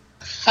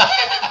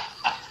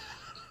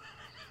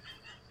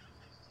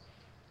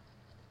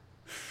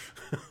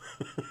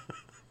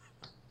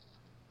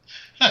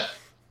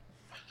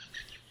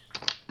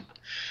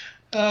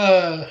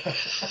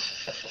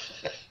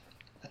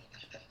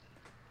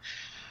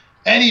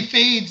 And he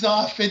fades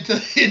off into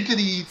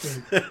the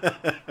ether.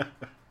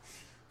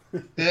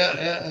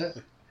 Yeah.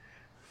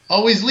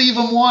 Always leave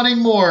him wanting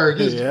more.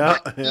 Yeah.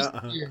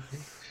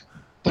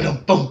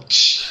 Boom. All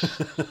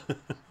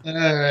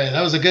right,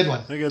 that was a good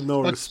one. I get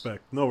no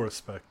respect. No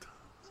respect.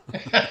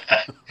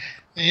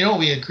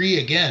 We agree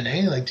again,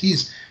 eh? Like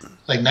he's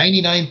like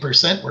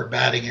 99% we're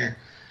batting here.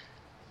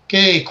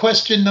 Okay,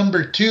 question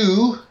number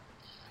 2.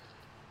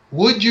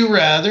 Would you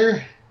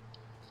rather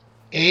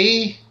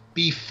A,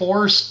 be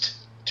forced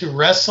to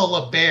wrestle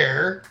a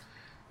bear,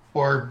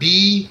 or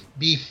B,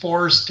 be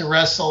forced to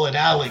wrestle an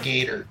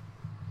alligator?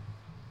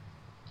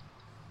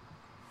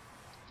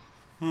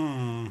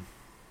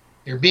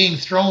 You're being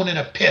thrown in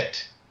a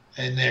pit,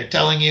 and they're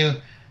telling you,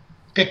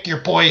 pick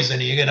your poison.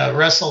 Are you going to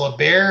wrestle a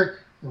bear,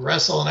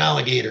 wrestle an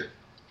alligator?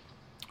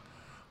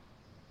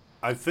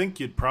 I think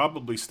you'd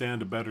probably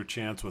stand a better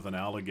chance with an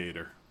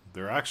alligator.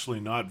 They're actually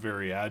not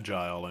very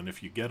agile, and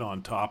if you get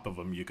on top of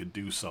them, you could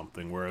do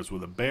something. Whereas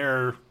with a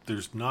bear,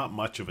 there's not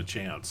much of a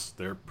chance.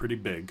 They're pretty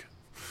big.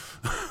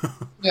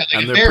 Yeah,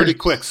 and they're pretty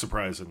quick,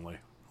 surprisingly.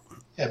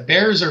 Yeah,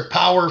 bears are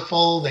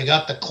powerful. They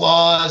got the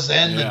claws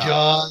and the Yeah.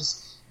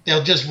 jaws.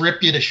 They'll just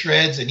rip you to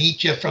shreds and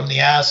eat you from the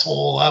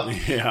asshole up.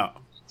 Yeah.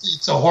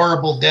 It's a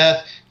horrible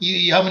death.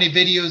 How many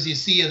videos you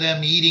see of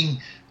them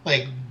eating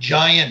like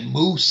giant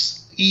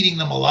moose, eating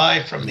them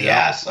alive from the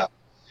ass up?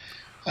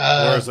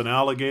 Whereas an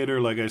alligator,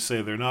 like I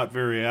say, they're not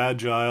very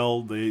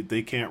agile.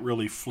 They can't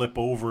really flip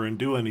over and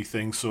do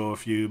anything. So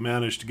if you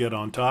manage to get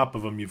on top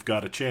of them, you've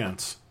got a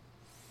chance.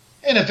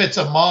 And if it's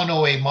a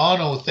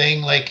mono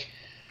thing, like,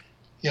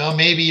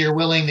 maybe you're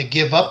willing to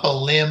give up a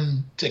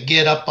limb to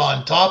get up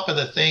on top of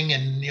the thing,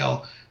 and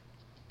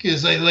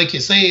because like you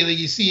say,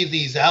 you see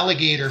these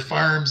alligator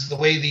farms, the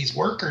way these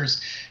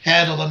workers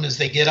handle them is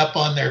they get up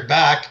on their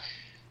back.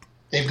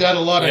 They've got a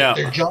lot of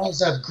their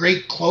jaws have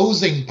great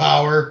closing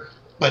power,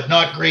 but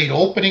not great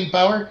opening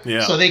power.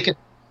 Yeah. So they can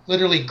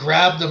literally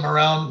grab them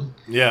around.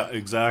 Yeah,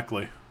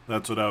 exactly.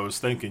 That's what I was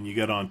thinking. You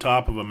get on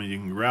top of them and you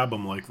can grab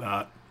them like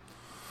that.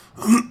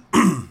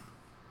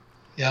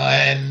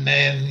 And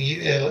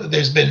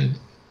there's been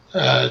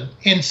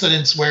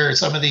incidents where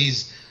some of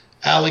these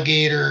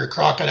alligator,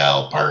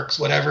 crocodile parks,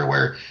 whatever,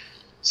 where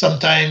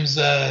sometimes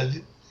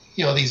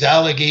these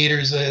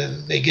alligators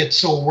they get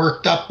so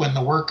worked up when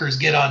the workers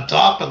get on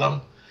top of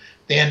them,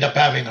 they end up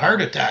having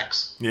heart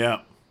attacks. Yeah.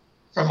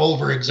 From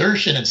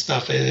overexertion and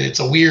stuff. It's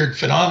a weird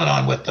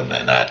phenomenon with them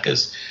and that,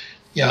 because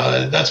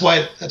that's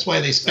why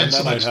they spend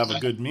so much time. I'd have a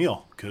good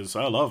meal because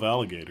I love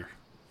alligator.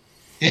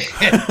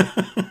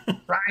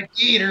 Fried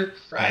gator.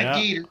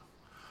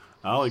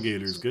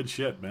 Alligator's good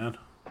shit, man.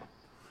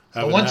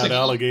 So Haven't had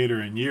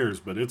alligator in years,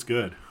 but it's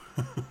good.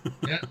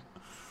 Yeah,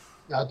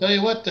 I'll tell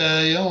you what.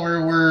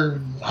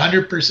 We're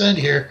 100%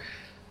 here.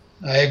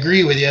 I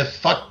agree with you.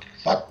 Fuck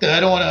that.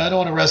 I don't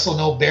want to wrestle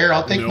no bear.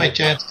 I'll take my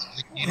chances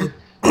with a gator.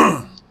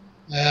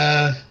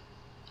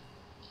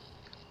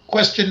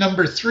 Question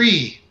number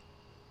 3.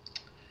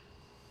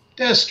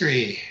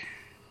 Destry,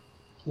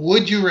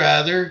 would you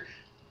rather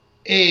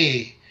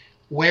A,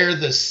 wear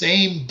the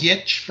same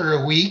gitch for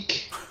a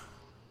week,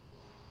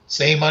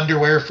 same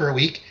underwear for a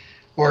week,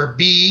 or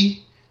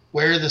B,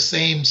 wear the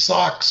same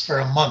socks for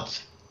a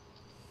month?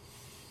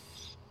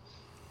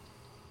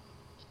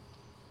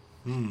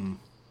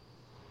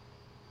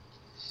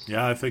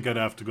 Yeah, I think I'd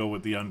have to go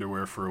with the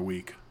underwear for a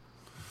week.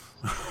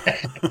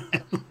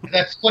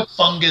 That foot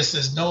fungus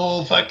is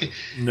no fucking...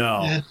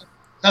 No.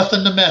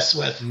 Nothing to mess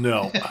with.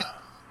 No.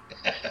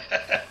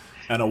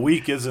 And a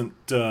week isn't,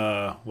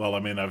 well, I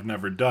mean, I've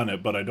never done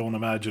it, but I don't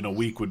imagine a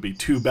week would be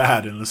too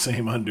bad in the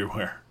same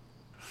underwear.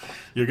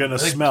 You're going to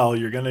smell,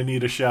 you're going to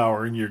need a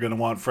shower, and you're going to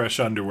want fresh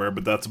underwear,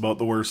 but that's about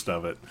the worst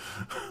of it.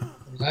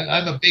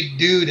 I'm a big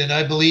dude, and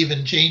I believe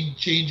in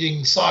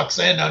changing socks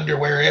and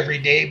underwear every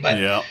day, but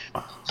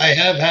I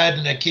have had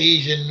an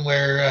occasion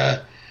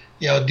where...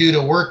 due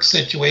to work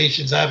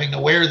situations, having to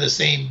wear the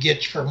same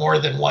gitch for more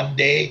than one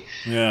day,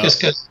 just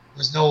because there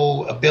was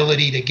no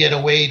ability to get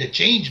away to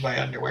change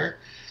my underwear.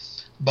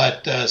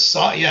 But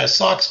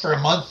socks for a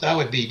month, that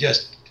would be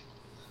just...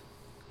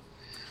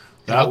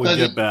 That would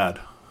get bad.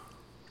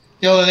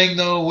 The only thing,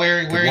 though,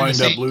 wearing the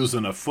same... wind up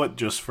losing a foot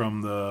just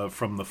from the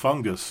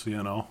fungus,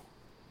 Yeah,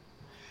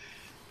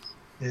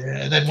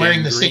 and then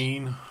wearing the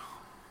same...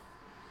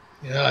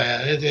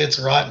 it's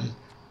rotten.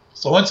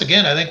 So once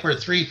again, I think we're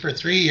 3 for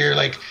 3 here.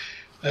 Like,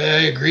 I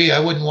agree. I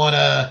wouldn't want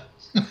to,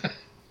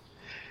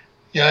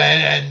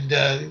 and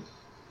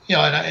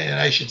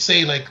I should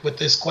say, like, with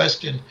this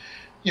question,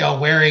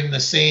 wearing the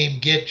same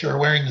gitch or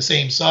wearing the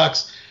same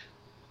socks,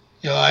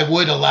 I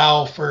would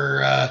allow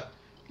for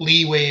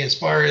leeway as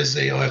far as,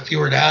 if you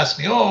were to ask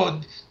me,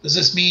 does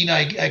this mean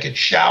I could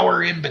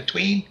shower in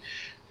between?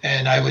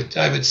 And I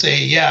would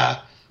say,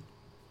 yeah.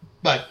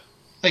 But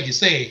like you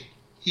say,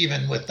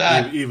 even with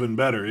that. Even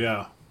better,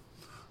 yeah.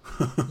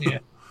 Yeah.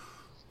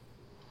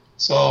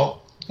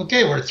 So,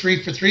 okay, we're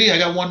 3 for 3. I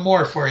got one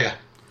more for you.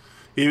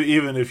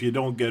 Even if you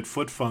don't get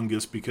foot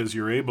fungus because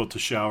you're able to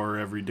shower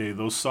every day,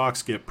 those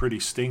socks get pretty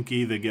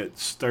stinky. They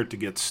start to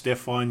get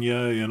stiff on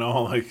you,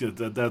 like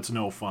that's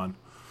no fun.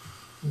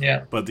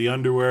 Yeah. But the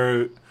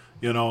underwear,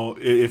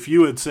 if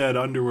you had said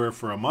underwear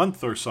for a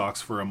month or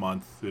socks for a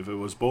month, if it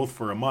was both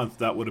for a month,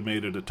 that would have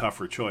made it a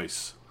tougher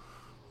choice.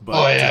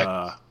 But,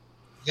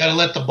 you got to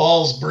let the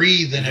balls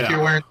breathe, and if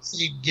you're wearing the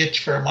same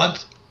gitch for a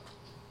month,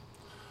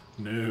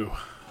 no.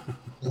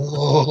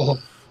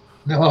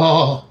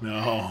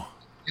 No.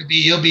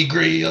 You'll be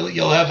great.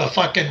 You'll have a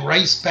fucking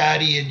rice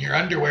patty in your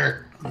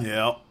underwear.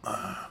 Yeah.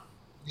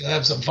 You'll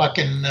have some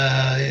fucking.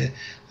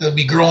 They'll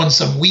be growing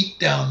some wheat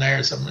down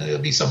there. There'll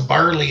be some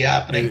barley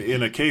happening.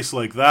 In a case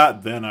like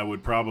that, then I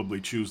would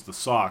probably choose the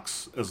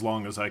socks as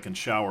long as I can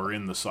shower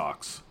in the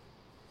socks.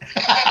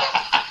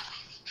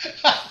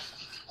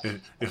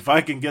 If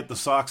I can get the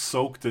socks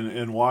soaked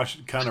and wash,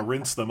 kind of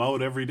rinse them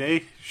out every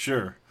day,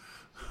 sure.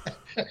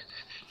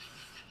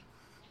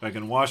 I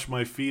can wash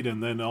my feet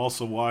and then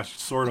also wash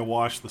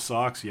the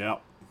socks. Yeah.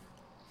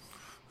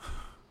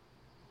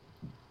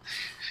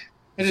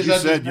 You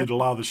said you'd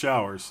allow the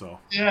showers, so.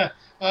 Yeah.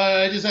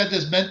 I just had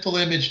this mental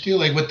image too,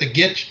 like with the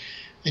gitch,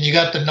 and you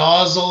got the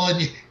nozzle,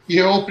 and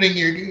you're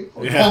opening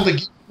hold the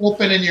gitch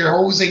open, and you're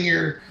hosing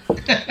your.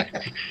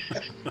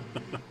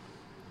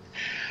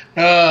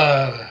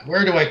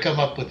 Where do I come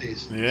up with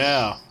these?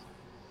 Yeah.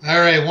 All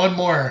right, one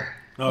more.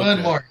 Okay.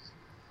 One more.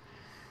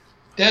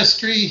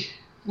 Destry,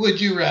 would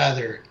you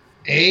rather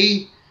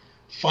A,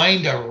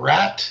 find a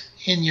rat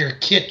in your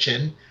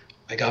kitchen,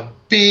 like a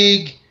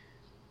big,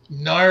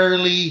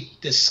 gnarly,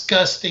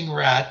 disgusting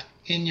rat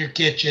in your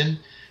kitchen?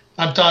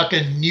 I'm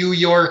talking New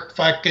York,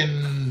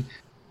 fucking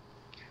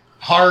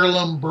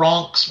Harlem,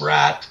 Bronx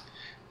rat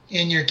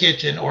in your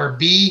kitchen. Or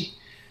B,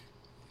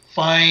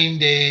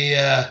 find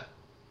a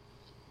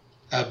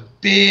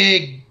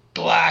big,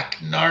 black,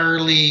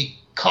 gnarly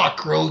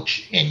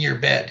cockroach in your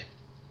bed.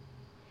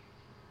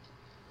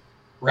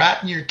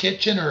 Rat in your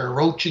kitchen or a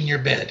roach in your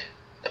bed?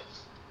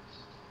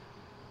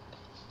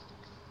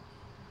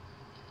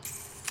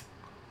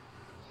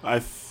 I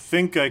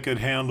think I could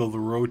handle the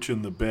roach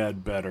in the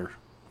bed better.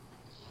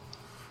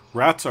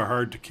 Rats are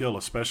hard to kill,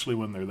 especially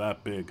when they're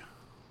that big.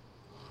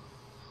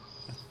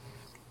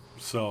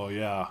 So,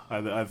 yeah,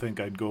 I think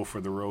I'd go for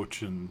the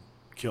roach and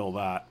kill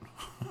that.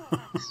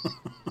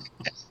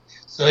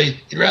 So you'd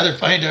rather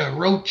find a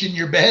roach in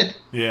your bed?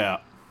 Yeah.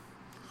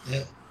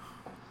 Yeah.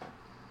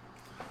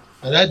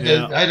 I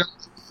don't.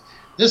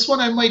 This one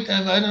I might.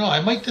 I don't know.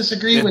 I might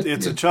disagree with.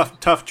 It's a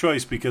tough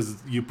choice because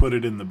you put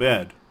it in the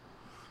bed.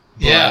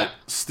 Yeah.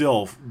 But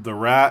still, the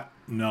rat,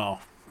 no.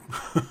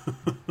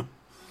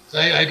 So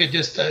I could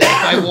just if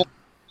I woke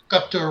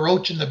up to a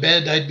roach in the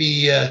bed, I'd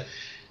be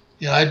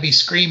I'd be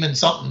screaming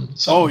something.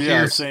 Oh yeah,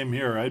 fierce. same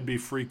here. I'd be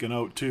freaking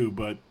out too,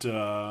 but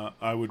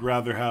I would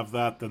rather have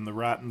that than the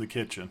rat in the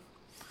kitchen.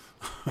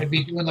 I'd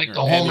be doing like or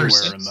the Homer anywhere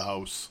Simpson in the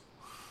house.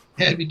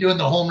 Yeah, I'd be doing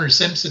the Homer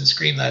Simpson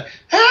scream that.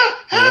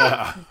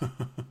 Yeah.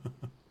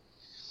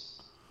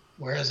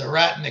 Whereas a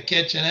rat in the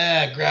kitchen,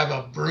 grab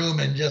a broom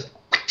and just.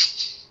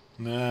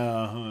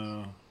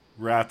 No,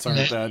 rats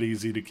aren't that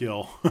easy to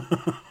kill.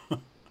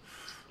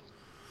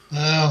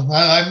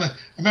 I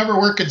remember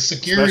working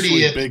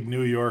security. Especially big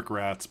New York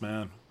rats,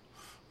 man.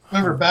 I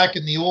remember back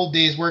in the old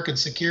days working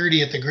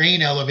security at the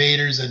grain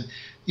elevators and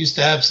used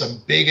to have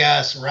some big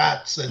ass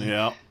rats. And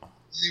yeah.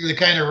 they were the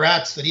kind of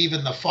rats that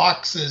even the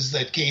foxes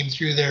that came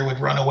through there would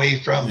run away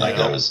from. Yeah. Like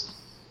that was.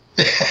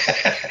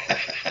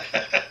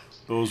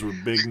 Those were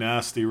big,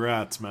 nasty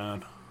rats,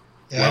 man.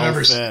 Yeah,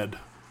 well fed.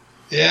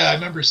 Yeah, I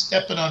remember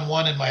stepping on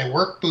one in my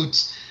work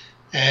boots,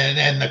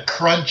 and the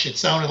crunch. It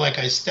sounded like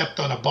I stepped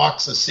on a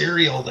box of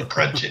cereal. The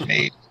crunch it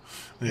made.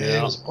 Yeah.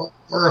 It was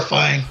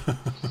horrifying.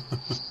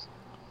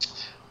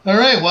 All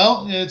right.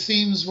 Well, it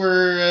seems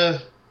we're.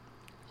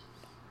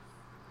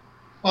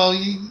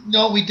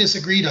 We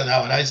disagreed on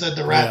that one. I said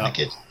the rat in the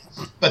kitchen,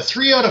 but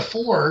 3 out of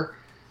 4.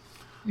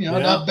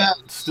 Not bad.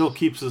 Still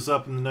keeps us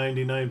up in the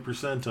 99th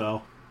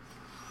percentile.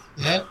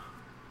 Yeah.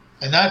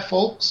 And that,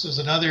 folks, is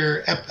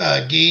another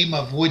game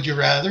of Would You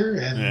Rather.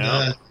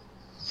 And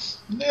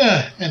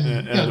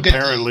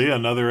apparently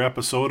another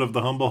episode of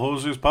the Humble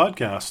Hosers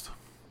podcast.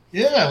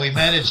 Yeah, we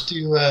managed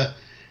to,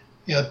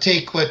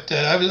 take what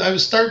I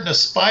was starting to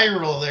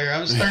spiral there. I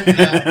was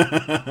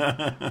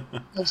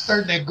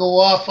starting to go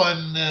off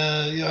on.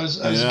 I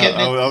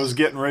was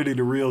getting ready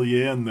to reel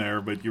you in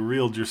there, but you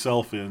reeled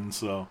yourself in.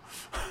 So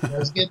I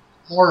was getting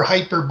more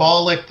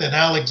hyperbolic than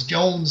Alex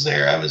Jones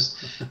there. I was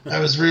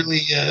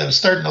really I was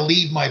starting to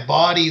leave my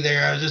body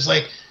there. I was just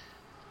like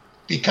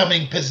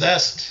becoming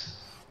possessed.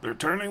 They're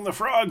turning the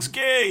frogs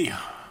gay.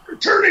 They're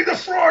turning the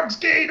frogs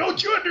gay.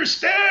 Don't you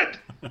understand?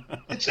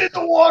 It's in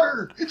the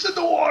water. It's in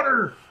the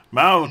water.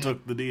 Mao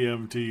took the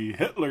DMT.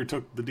 Hitler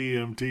took the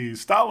DMT.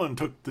 Stalin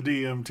took the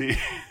DMT.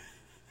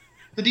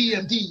 The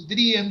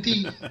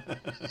DMT.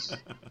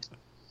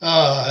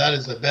 Oh, that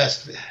is the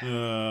best.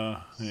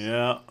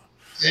 Yeah.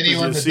 Did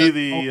you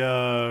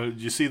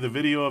see the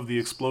video of the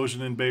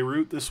explosion in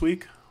Beirut this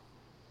week?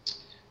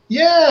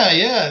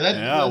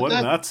 Yeah.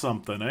 Wasn't that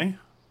something, eh?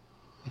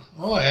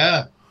 Oh,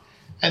 yeah.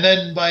 And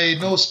then by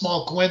no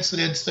small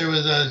coincidence, there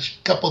was a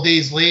couple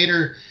days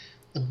later,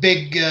 a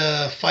big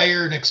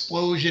fire and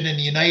explosion in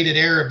the United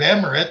Arab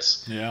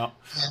Emirates. Yeah.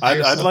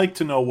 I'd like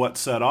to know what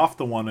set off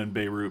the one in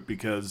Beirut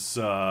because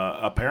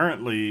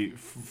apparently,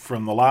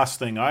 from the last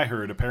thing I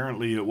heard,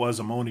 apparently it was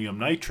ammonium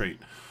nitrate.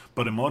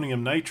 But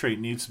ammonium nitrate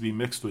needs to be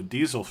mixed with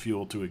diesel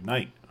fuel to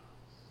ignite.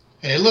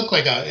 And it looked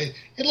like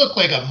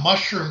a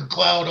mushroom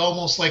cloud,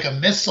 almost like a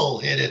missile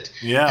hit it.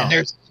 Yeah. And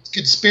there's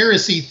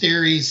conspiracy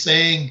theories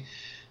saying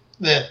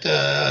that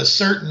a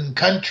certain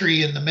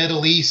country in the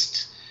Middle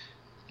East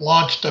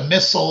launched a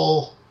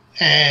missile,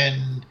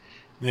 and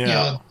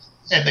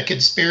and the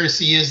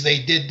conspiracy is they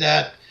did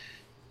that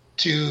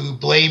to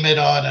blame it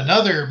on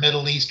another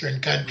Middle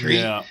Eastern country.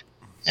 Yeah.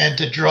 And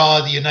to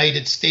draw the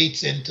United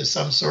States into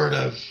some sort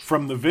of...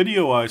 From the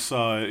video I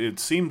saw, it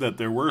seemed that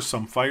there were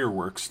some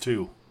fireworks,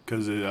 too.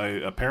 because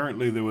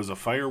apparently there was a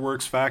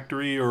fireworks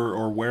factory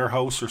or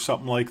warehouse or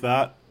something like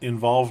that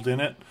involved in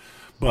it.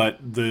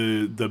 But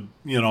the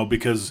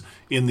because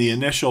in the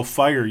initial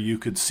fire you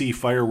could see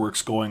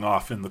fireworks going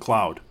off in the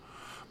cloud,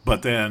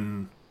 but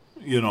then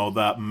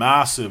that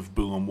massive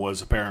boom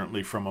was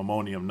apparently from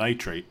ammonium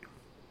nitrate.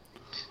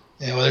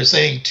 Yeah, well, they're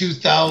saying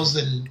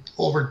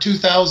over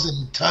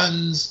 2,000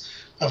 tons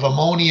of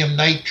ammonium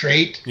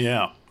nitrate.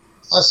 Yeah.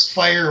 Plus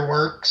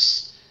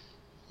fireworks.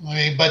 I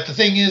mean, but the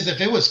thing is,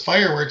 if it was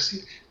fireworks,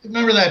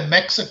 remember that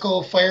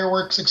Mexico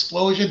fireworks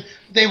explosion?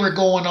 They were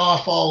going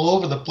off all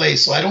over the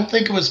place, so I don't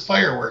think it was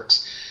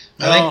fireworks.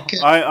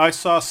 I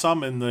saw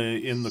some in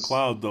the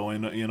cloud though.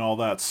 In all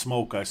that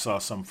smoke, I saw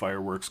some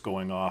fireworks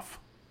going off.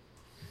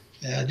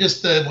 Yeah,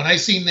 just when I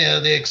seen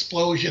the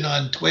explosion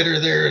on Twitter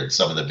there and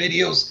some of the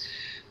videos,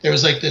 there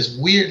was like this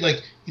weird,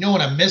 like,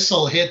 when a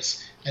missile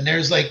hits and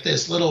there's like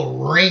this little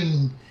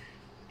ring,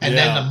 and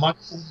then the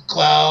mushroom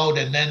cloud,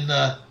 and then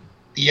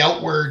the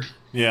outward.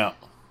 Yeah.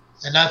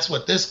 And that's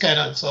what this kind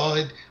of.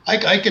 So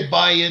I could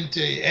buy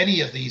into any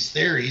of these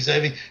theories.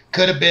 I mean,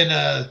 could have been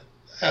a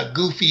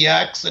goofy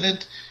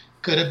accident,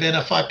 could have been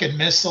a fucking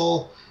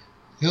missile.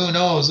 Who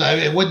knows?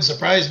 It wouldn't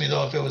surprise me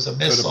though if it was a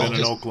missile. Could have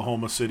been an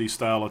Oklahoma City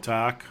style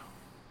attack.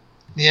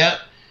 Yeah.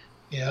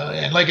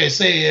 And like I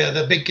say,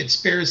 the big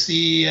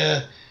conspiracy.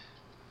 I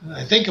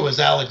think it was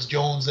Alex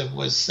Jones that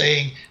was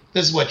saying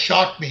this is what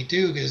shocked me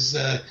too, because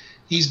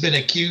he's been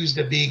accused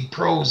of being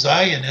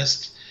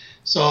pro-Zionist.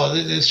 So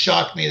this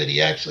shocked me that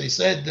he actually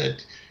said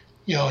that,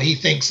 he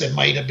thinks it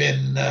might have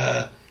been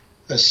a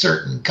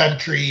certain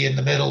country in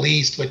the Middle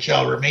East, which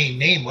shall remain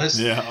nameless,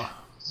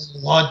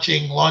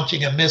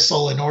 launching a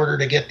missile in order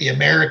to get the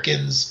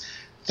Americans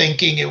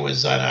thinking it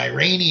was an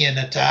Iranian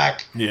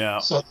attack,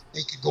 so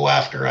they could go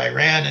after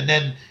Iran, and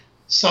then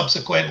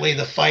subsequently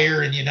the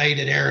fire in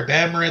United Arab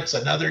Emirates,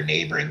 another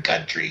neighboring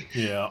country,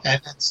 and then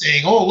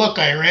saying, "Oh, look,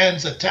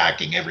 Iran's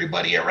attacking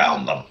everybody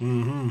around them."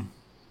 Mm-hmm.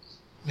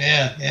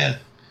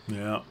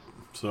 Yeah.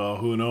 So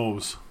who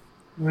knows?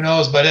 Who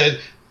knows? But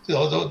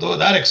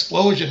that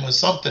explosion was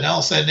something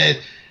else, and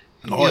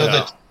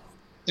the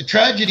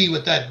tragedy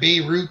with that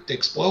Beirut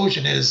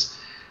explosion is,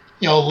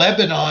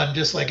 Lebanon,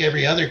 just like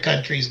every other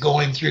country, is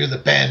going through the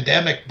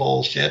pandemic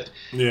bullshit.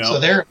 Yeah. So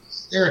their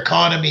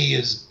economy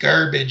is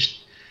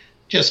garbage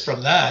just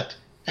from that,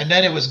 and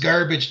then it was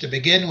garbage to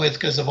begin with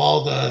because of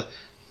all the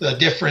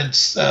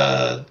different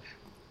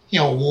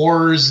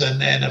wars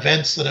and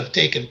events that have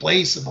taken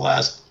place in the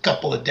last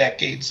couple of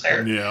decades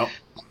there. Yeah.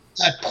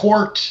 That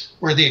port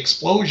where the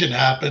explosion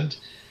happened,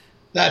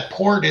 that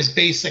port is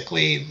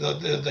basically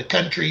the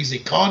country's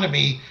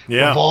economy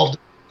revolved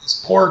around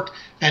this port,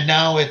 and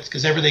now it's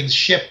because everything's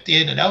shipped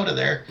in and out of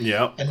there.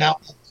 Yeah. And now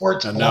the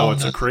port's now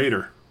it's a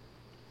crater.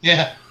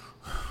 Yeah.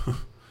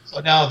 So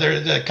now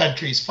the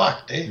country's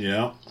fucked, eh?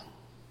 Yeah.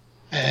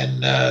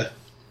 And I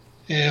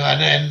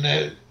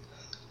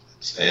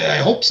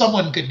hope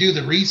someone could do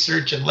the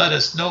research and let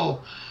us know.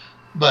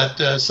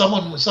 But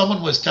someone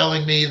was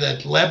telling me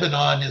that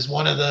Lebanon is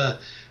one of the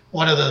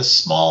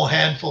small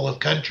handful of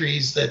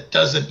countries that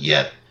doesn't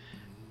yet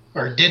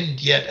or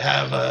didn't yet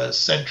have a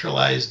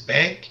centralized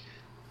bank.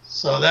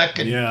 So that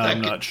could. Yeah,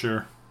 I'm not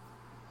sure.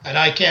 And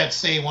I can't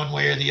say one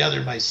way or the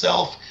other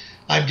myself.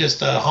 I'm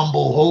just a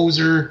humble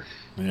hoser.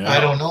 Yeah. I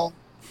don't know.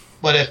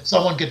 But if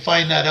someone could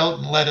find that out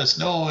and let us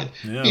know,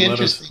 it'd be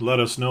interesting. Let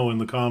us know in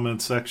the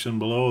comments section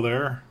below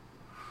there.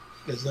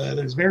 Because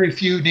there's very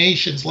few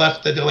nations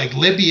left that are like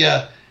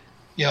Libya.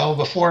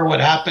 Before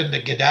what happened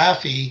to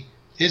Gaddafi,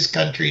 his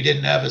country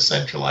didn't have a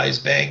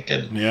centralized bank,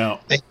 and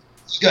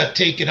he got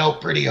taken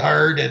out pretty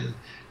hard. And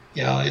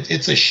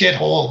it's a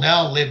shithole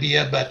now,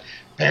 Libya. But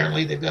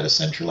apparently they've got a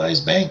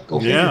centralized bank. Go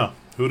figure. Yeah,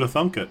 who'd have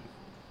thunk it?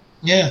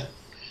 Yeah,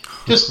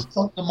 just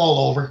thunk them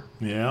all over.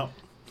 Yeah.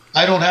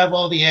 I don't have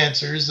all the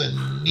answers,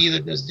 and neither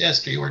does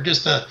Destry. We're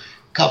just a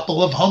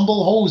couple of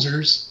humble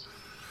hosers.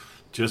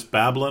 Just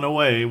babbling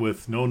away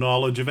with no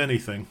knowledge of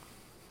anything.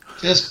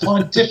 Just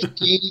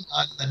pontificating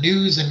on the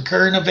news and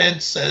current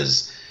events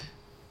as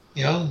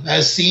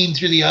seen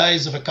through the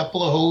eyes of a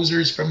couple of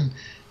hosers from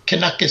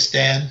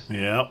Kanakistan.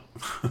 Yep.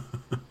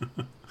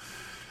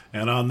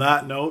 And on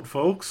that note,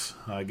 folks,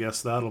 I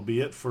guess that'll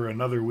be it for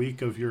another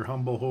week of your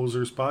Humble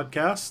Hosers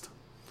podcast.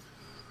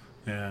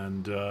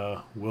 And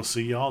we'll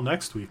see y'all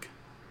next week.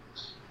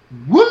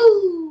 Woo!